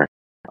trainer.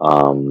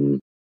 And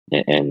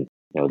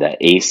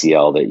that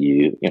ACL that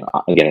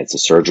again, it's a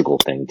surgical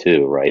thing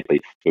too, right? But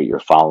you're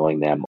following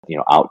them,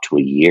 out to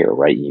a year,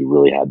 right? And you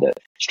really have that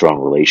strong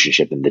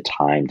relationship and the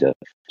time to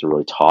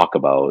really talk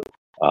about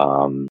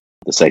the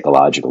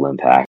psychological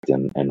impact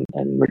and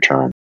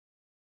return.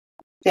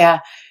 Yeah.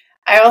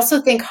 I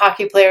also think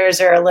hockey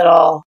players are a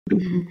little,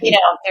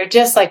 they're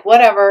just like,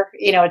 whatever,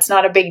 it's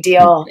not a big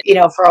deal,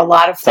 for a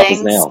lot of Tough things.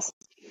 as nails.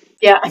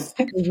 Yeah.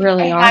 They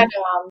really are. I had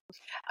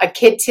a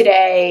kid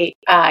today.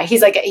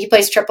 He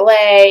plays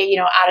AAA,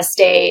 out of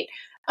state.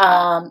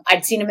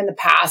 I'd seen him in the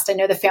past. I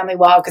know the family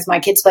well because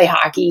my kids play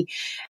hockey,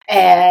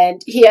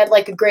 and he had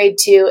like a grade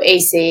 2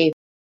 AC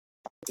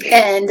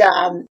and,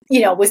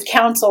 was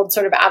counseled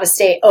sort of out of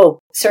state. Oh,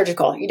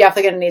 surgical. You're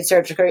definitely going to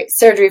need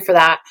surgery for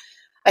that.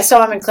 I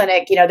saw him in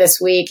clinic, this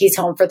week. He's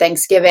home for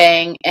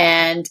Thanksgiving.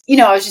 And,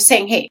 I was just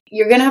saying, hey,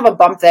 you're going to have a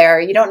bump there.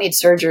 You don't need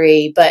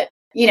surgery, but,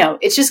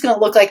 it's just going to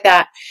look like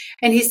that.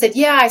 And he said,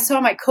 yeah, I saw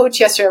my coach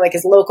yesterday, like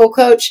his local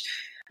coach.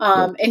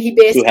 And he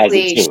basically, who has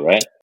it too,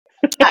 right?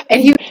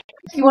 And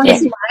he wanted to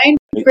see mine,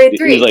 grade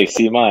 3. He was like,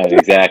 see mine,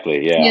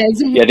 exactly. Yeah.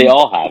 Yeah, they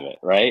all have it,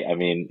 right? I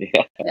mean,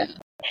 yeah.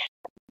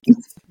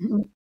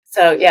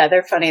 So yeah,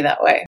 they're funny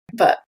that way.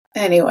 But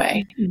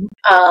anyway,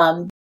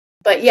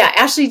 but yeah,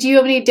 Ashley, do you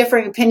have any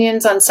differing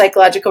opinions on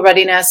psychological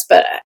readiness?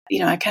 But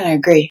I kind of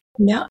agree.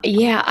 No,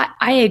 yeah,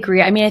 I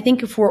agree. I mean, I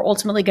think if we're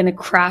ultimately going to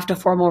craft a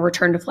formal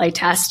return to play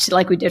test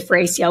like we did for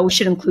ACL, we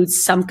should include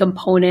some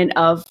component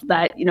of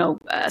that,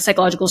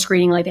 psychological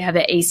screening like they have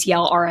at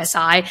ACL,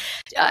 RSI,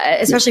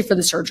 especially for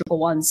the surgical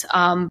ones.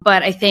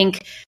 But I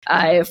think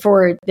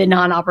for the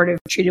non-operative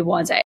treated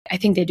ones, I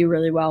think they do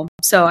really well.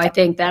 So I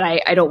think that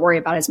I don't worry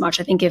about it as much.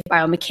 I think if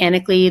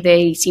biomechanically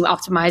they seem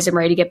optimized and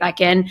ready to get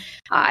back in,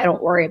 I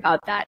don't worry about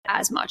that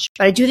as much.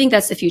 But I do think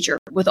that's the future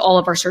with all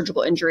of our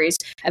surgical injuries.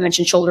 I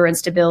mentioned shoulder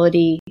instability,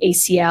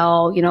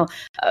 ACL,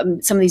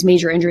 some of these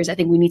major injuries. I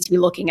think we need to be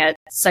looking at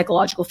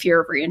psychological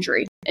fear of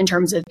re-injury in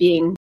terms of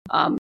being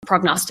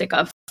prognostic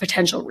of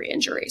potential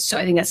re-injury. So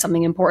I think that's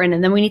something important.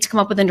 And then we need to come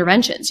up with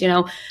interventions.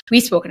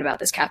 We've spoken about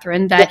this,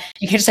 Catherine, that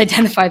you can't just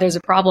identify there's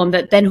a problem,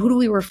 that then who do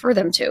we refer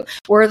them to?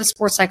 Where are the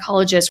sports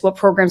psychologists? What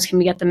programs can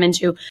we get them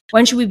into?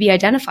 When should we be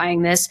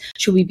identifying this?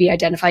 Should we be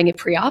identifying it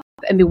pre-op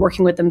and be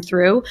working with them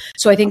through?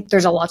 So I think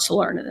there's a lot to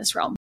learn in this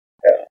realm.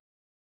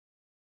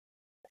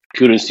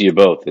 Kudos to you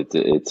both.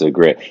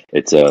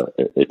 It's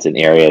an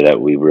area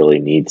that we really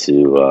need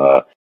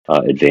to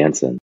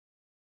advance in.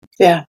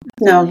 Yeah,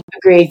 no,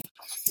 agreed.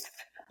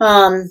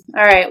 All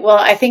right. Well,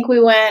 I think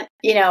we went,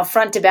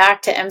 front to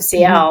back to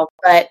MCL,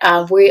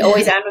 but we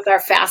always end with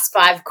our fast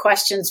 5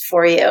 questions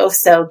for you.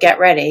 So get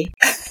ready.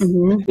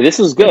 This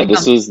was good.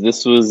 This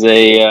was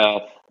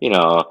a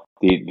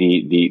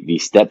the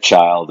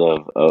stepchild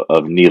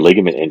of knee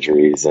ligament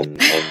injuries, and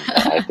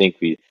I think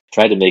we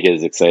tried to make it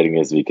as exciting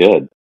as we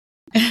could.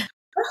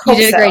 You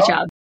did a great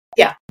job.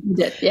 Yeah, you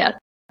did. Yeah.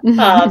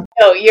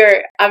 So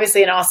you're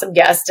obviously an awesome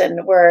guest,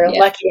 and we're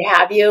lucky to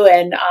have you.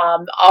 And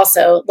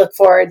also look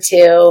forward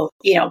to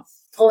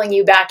pulling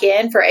you back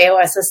in for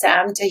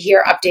AOSSM to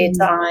hear updates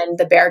on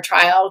the Bear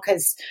trial,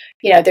 because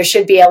there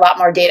should be a lot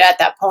more data at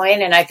that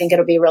point, and I think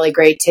it'll be really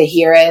great to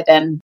hear it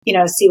and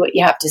see what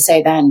you have to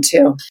say then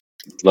too.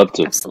 Love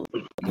to.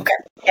 Absolutely. Okay.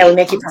 Yeah, we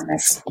make you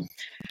promise.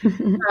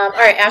 All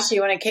right, Ashley,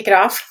 you want to kick it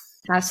off?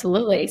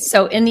 Absolutely.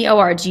 So in the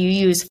OR, do you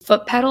use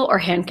foot pedal or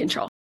hand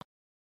control?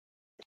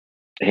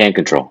 Hand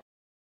control.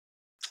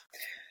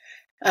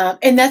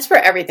 And that's for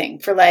everything,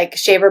 for like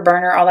shaver,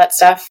 burner, all that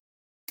stuff.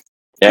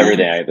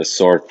 Everything. I have the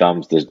sore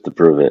thumbs to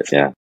prove it.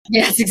 Yeah.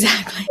 Yes,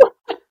 exactly.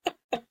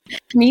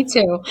 Me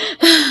too.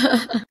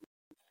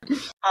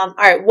 All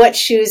right. What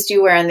shoes do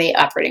you wear in the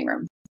operating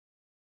room?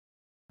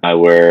 I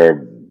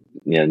wear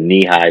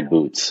knee-high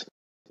boots.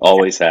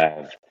 Always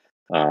have.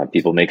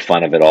 People make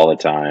fun of it all the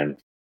time,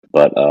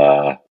 but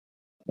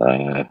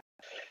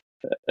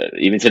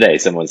even today,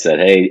 someone said,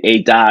 "Hey,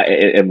 Doc,"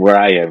 and where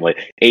I am,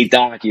 like, "Hey,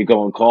 Doc, you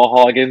going call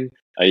hogging?"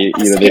 They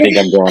think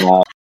I'm going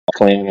out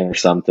planning or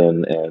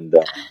something, and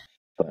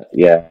but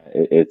yeah,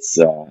 it's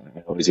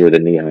I always wear the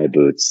knee-high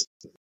boots.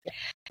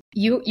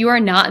 You are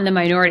not in the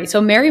minority.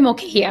 So Mary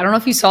Mulcahy, I don't know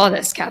if you saw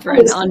this, Catherine,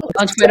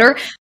 on Twitter,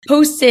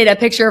 posted a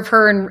picture of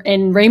her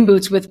in rain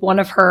boots with one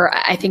of her,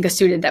 I think a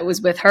student that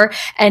was with her,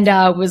 and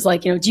was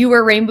like, do you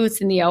wear rain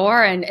boots in the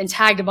OR? And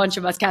tagged a bunch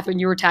of us. Catherine,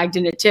 you were tagged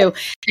in it too.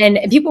 And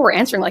people were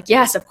answering like,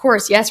 yes, of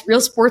course. Yes,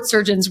 real sports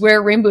surgeons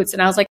wear rain boots.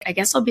 And I was like, I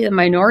guess I'll be the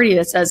minority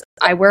that says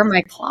I wear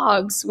my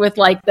clogs with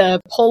like the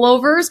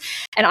pullovers.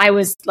 And I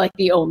was like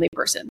the only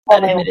person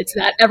that admitted to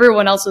that.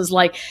 Everyone else was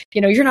like,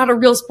 you're not a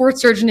real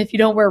sports surgeon if you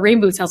don't wear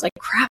rain boots. And I was like,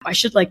 crap, I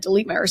should like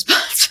delete my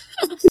response.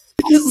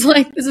 It's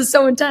like, this is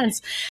so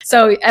intense.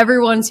 So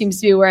everyone seems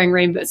to be wearing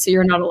rain boots, so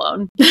you're not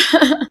alone.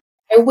 I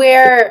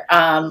wear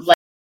like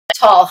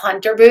tall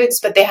hunter boots,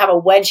 but they have a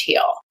wedge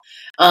heel.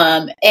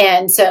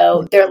 And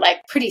so they're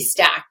like pretty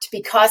stacked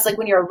because like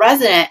when you're a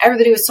resident,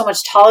 everybody was so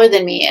much taller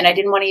than me and I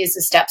didn't want to use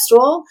the step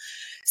stool.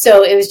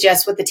 So it was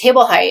just with the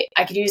table height,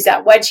 I could use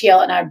that wedge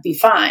heel and I'd be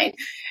fine.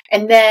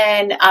 And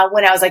then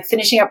when I was like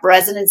finishing up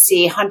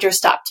residency, Hunter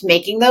stopped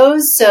making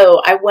those.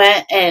 So I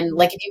went and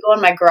like, if you go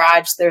in my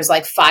garage, there's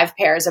like 5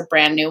 pairs of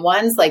brand new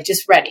ones, like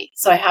just ready.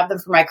 So I have them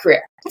for my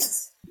career.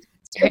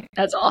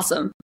 That's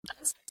awesome.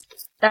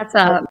 That's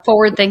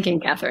forward thinking,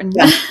 Catherine.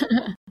 Yeah.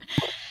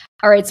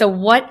 All right. So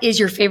what is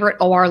your favorite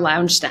OR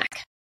lounge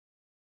snack?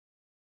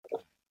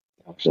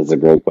 That's a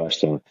great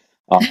question.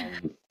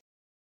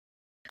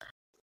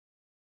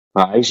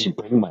 I usually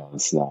bring my own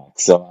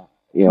snacks. So,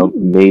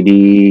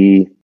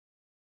 maybe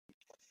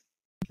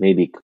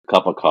a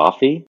cup of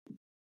coffee.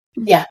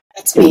 Yeah,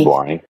 that's Pretty me.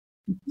 boring.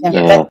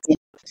 Yeah.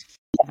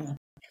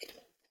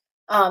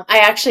 I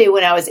actually,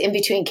 when I was in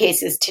between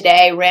cases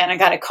today, ran and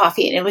got a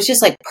coffee and it was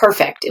just like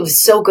perfect. It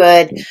was so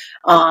good.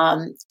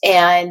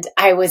 And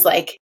I was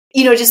like,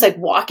 just like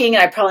walking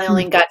and I probably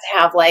only got to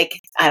have like,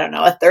 I don't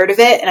know, a third of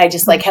it. And I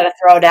just like had to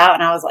throw it out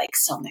and I was like,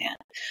 so mad.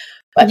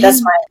 But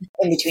that's my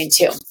in between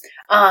too.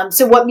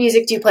 So what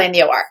music do you play in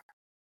the OR?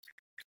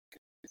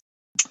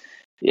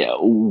 Yeah,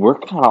 we're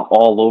kind of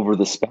all over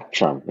the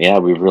spectrum. Yeah,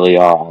 we really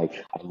are.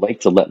 I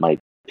like to let my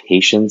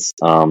patients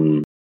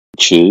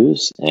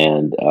choose,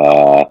 and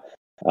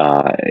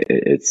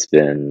it's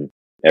been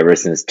ever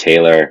since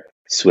Taylor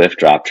Swift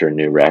dropped her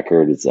new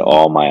record. It's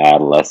all my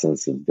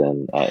adolescence have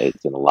been.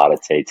 It's been a lot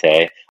of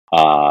Tay.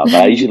 But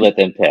I usually let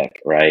them pick,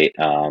 right?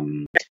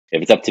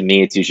 If it's up to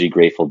me, it's usually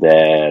Grateful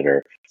Dead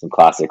or some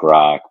classic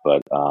rock.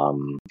 But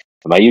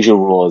my usual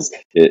rule is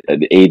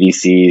the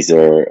ABCs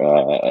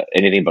or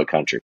anything but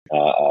country.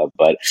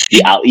 But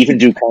yeah, I'll even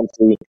do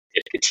country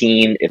if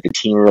the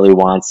team really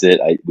wants it.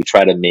 We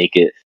try to make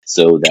it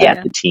so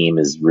that the team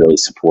is really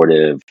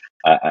supportive.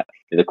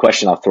 The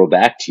question I'll throw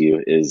back to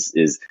you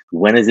is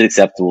when is it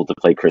acceptable to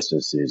play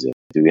Christmas music?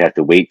 Do we have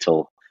to wait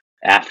till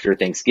after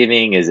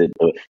Thanksgiving? Is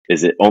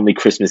it only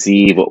Christmas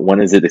Eve?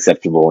 When is it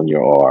acceptable in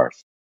your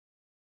ORs?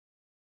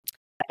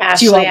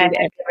 Ashley,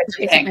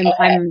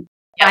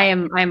 I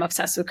am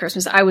obsessed with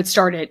Christmas. I would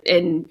start it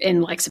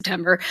in like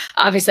September.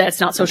 Obviously,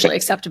 that's not socially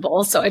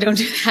acceptable, so I don't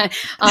do that.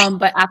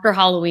 But after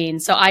Halloween,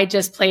 so I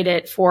just played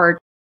it for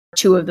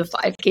 2 of the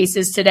 5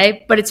 cases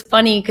today. But it's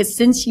funny because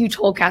since you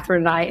told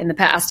Catherine and I in the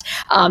past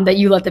that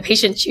you let the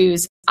patient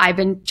choose, I've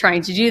been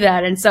trying to do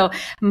that. And so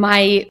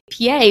my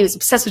PA was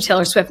obsessed with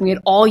Taylor Swift, and we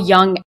had all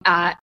young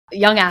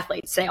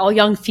athletes, say all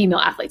young female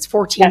athletes,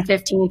 14,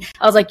 15.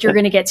 I was like, you're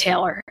going to get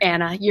Taylor,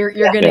 Anna. You're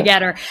going to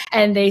get her.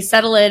 And they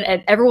settle in,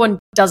 and everyone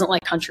doesn't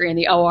like country in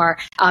the OR.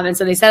 And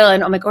so they settle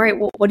in. I'm like, all right,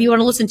 well, what do you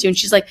want to listen to? And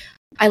she's like,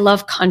 I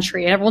love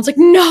country. And everyone's like,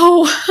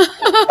 no.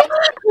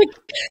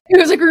 It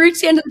was like, we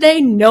reached the end of the day.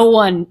 No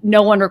one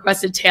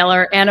requested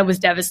Taylor. Anna was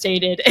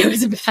devastated. It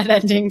was a bad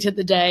ending to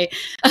the day,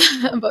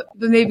 but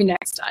maybe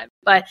next time.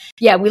 But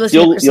yeah, we listen.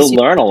 You'll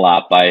learn a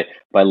lot by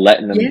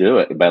letting them do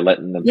it, by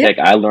letting them pick.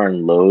 I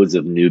learned loads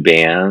of new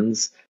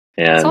bands,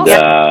 and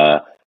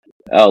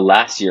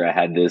last year I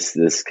had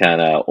this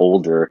kind of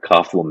older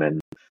cuff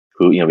woman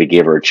who we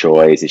gave her a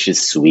choice. It's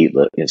just sweet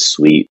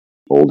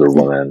older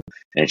woman,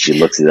 and she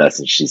looks at us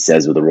and she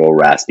says with a real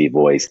raspy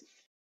voice,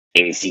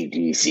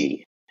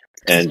 AC/DC.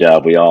 And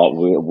we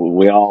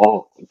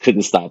all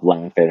couldn't stop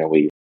laughing, and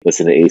we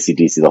listened to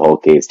AC/DC the whole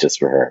case just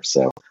for her.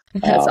 So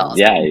that's awesome.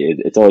 Yeah,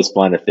 it's always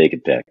fun if they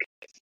could pick.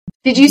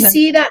 Did you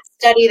see that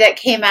study that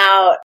came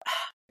out?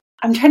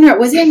 I'm trying to remember.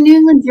 Was it New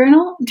England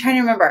Journal? I'm trying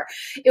to remember.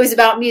 It was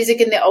about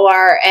music in the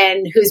OR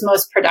and who's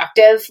most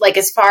productive. Like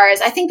as far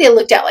as, I think they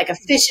looked at like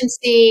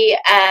efficiency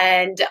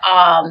and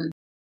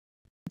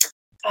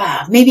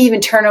maybe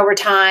even turnover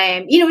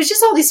time. It was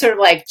just all these sort of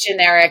like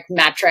generic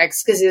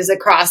metrics because it was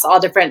across all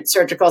different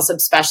surgical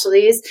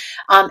subspecialties.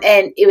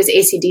 And it was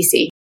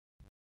AC/DC.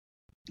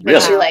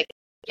 Really?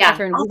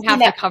 Catherine, we have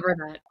to cover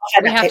that.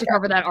 We have to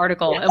cover that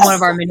article in one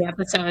of our mini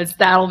episodes.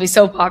 That'll be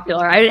so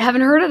popular. I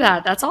haven't heard of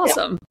that. That's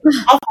awesome.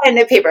 I'll find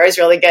the paper. It's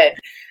really good.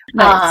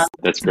 Nice.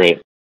 That's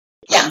great.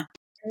 Yeah.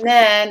 And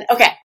then,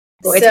 okay.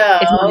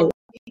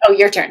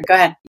 Your turn. Go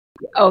ahead.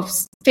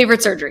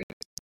 Favorite surgery.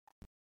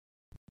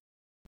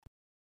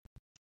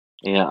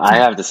 Yeah, I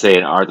have to say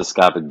an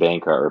arthroscopic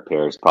Bankart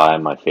repair is probably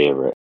my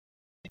favorite.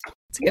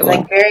 It's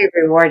like very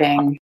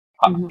rewarding.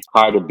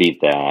 Hard to beat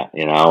that,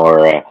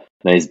 or a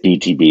nice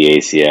BTB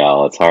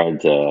ACL. It's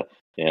hard to,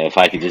 if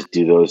I could just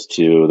do those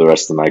 2 the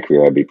rest of my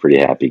career, I'd be a pretty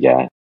happy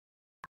guy.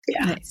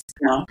 Yeah, nice.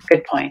 No,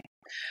 good point.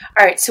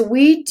 All right, so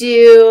we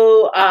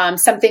do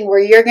something where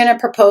you're going to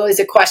propose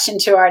a question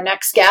to our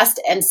next guest,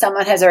 and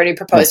someone has already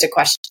proposed a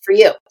question for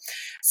you.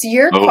 So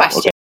your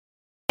question,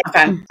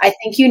 okay, I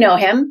think you know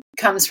him,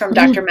 comes from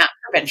Dr. Matt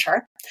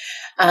Preventure.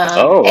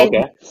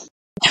 Okay.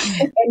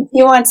 And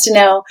he wants to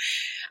know,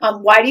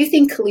 why do you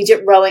think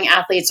collegiate rowing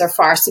athletes are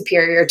far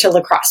superior to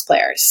lacrosse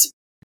players?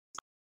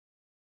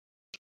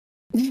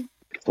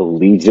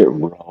 Collegiate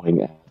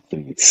rowing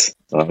athletes.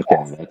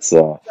 Okay, that's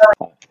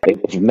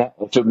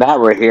if Matt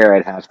were here,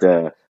 I'd have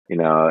to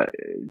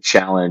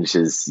challenge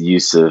his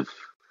use of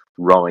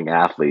rowing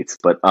athletes.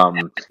 But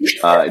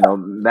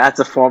Matt's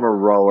a former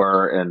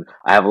rower, and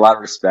I have a lot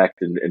of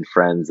respect and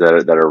friends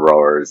that are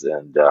rowers.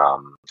 And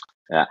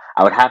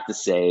I would have to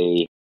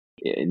say,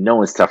 no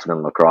one's tougher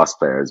than lacrosse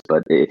players.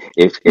 But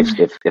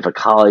if a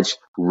college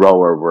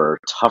rower were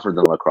tougher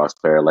than a lacrosse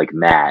player like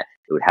Matt,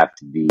 it would have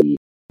to be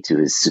to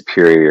his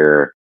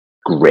superior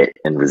grit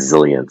and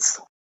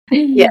resilience.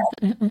 Yeah,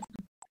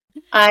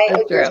 I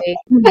agree.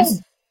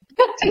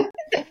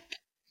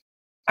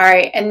 All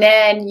right. And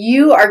then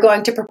you are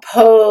going to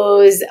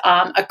propose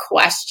a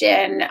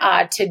question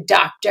to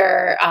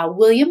Dr.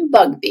 William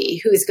Bugby,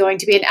 who's going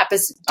to be an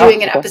episode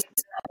of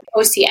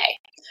OCA.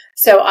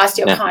 So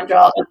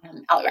osteochondral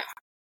allograft.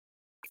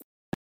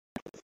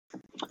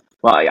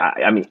 Well,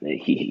 I mean,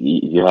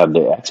 you have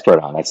the expert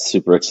on. That's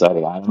super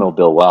exciting. I don't know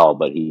Bill well,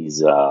 but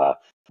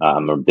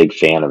I'm a big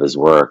fan of his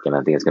work, and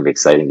I think it's going to be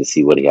exciting to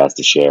see what he has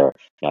to share.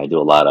 I do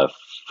a lot of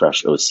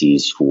fresh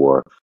OCs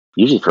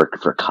usually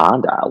for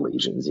condyle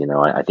lesions.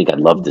 I think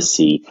I'd love to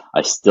see.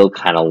 I still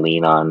kind of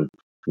lean on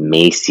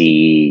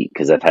Macy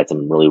because I've had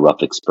some really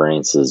rough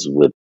experiences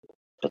with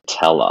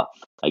patella.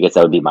 I guess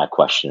that would be my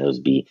question. It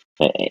would be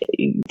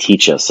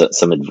teach us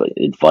some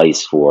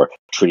advice for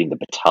treating the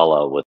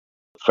patella with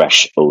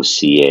fresh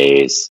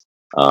OCAs,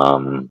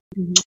 and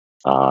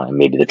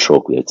maybe the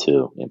trochlea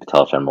too.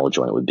 Patellofemoral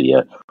joint would be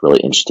a really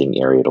interesting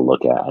area to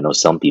look at. I know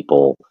some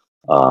people,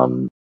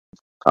 one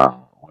of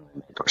my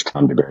mentors,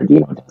 Tom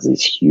DiBernardino, does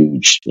these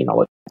huge,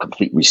 like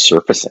complete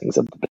resurfacings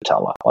of the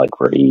patella, like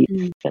where he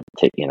can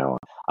take, I don't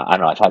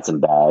know, I've had some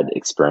bad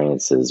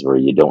experiences where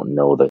you don't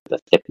know the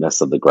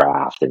thickness of the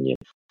graft, and you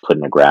put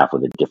in a graft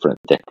with a different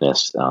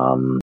thickness,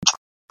 and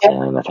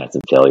I've had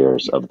some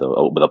failures with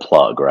a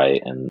plug,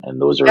 right?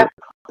 And those are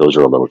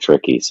a little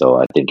tricky.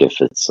 So I think if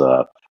it's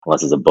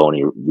unless it's a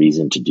bony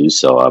reason to do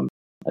so,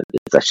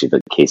 it's actually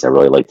the case I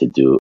really like to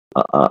do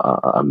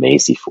a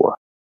Macy for.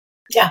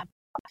 Yeah,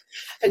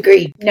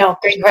 agree. No,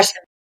 great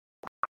question.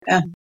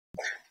 Yeah.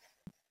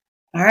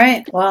 All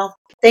right. Well,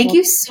 thank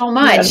you so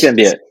much.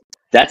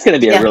 That's gonna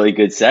be a really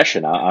good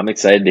session. I'm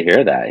excited to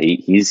hear that.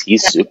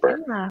 He's super.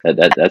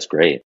 That's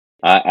great.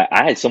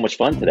 I had so much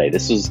fun today.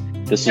 This was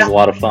a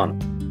lot of fun.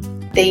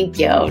 Thank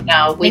you.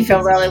 No, we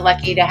feel really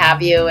lucky to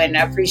have you and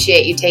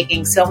appreciate you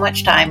taking so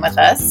much time with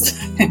us.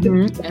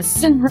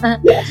 Yes.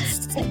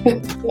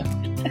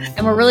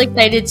 And we're really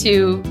excited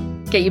to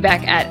get you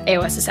back at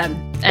AOSSM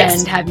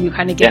and have you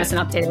kind of give us an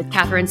update. As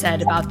Catherine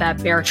said about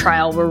that bear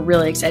trial, we're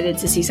really excited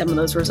to see some of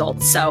those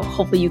results. So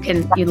hopefully you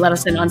let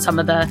us in on some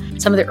of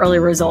the early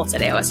results at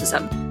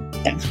AOSSM.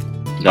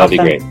 That'll be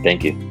great.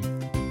 Thank you.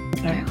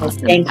 All right,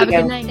 awesome. Have a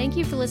good night. Thank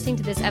you for listening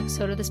to this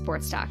episode of the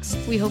Sports Talks.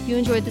 We hope you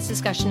enjoyed this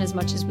discussion as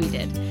much as we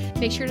did.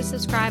 Make sure to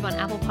subscribe on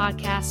Apple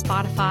Podcasts,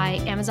 Spotify,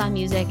 Amazon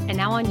Music, and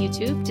now on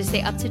YouTube to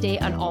stay up to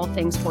date on all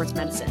things sports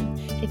medicine.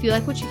 If you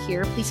like what you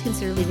hear, please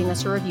consider leaving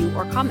us a review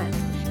or comment.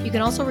 You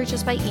can also reach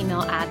us by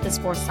email at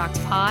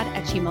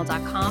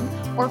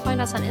thesportstalkspod@gmail.com or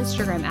find us on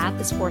Instagram at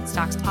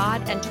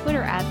thesportstalkspod and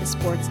Twitter at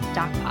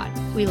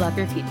thesports.pod. We love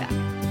your feedback.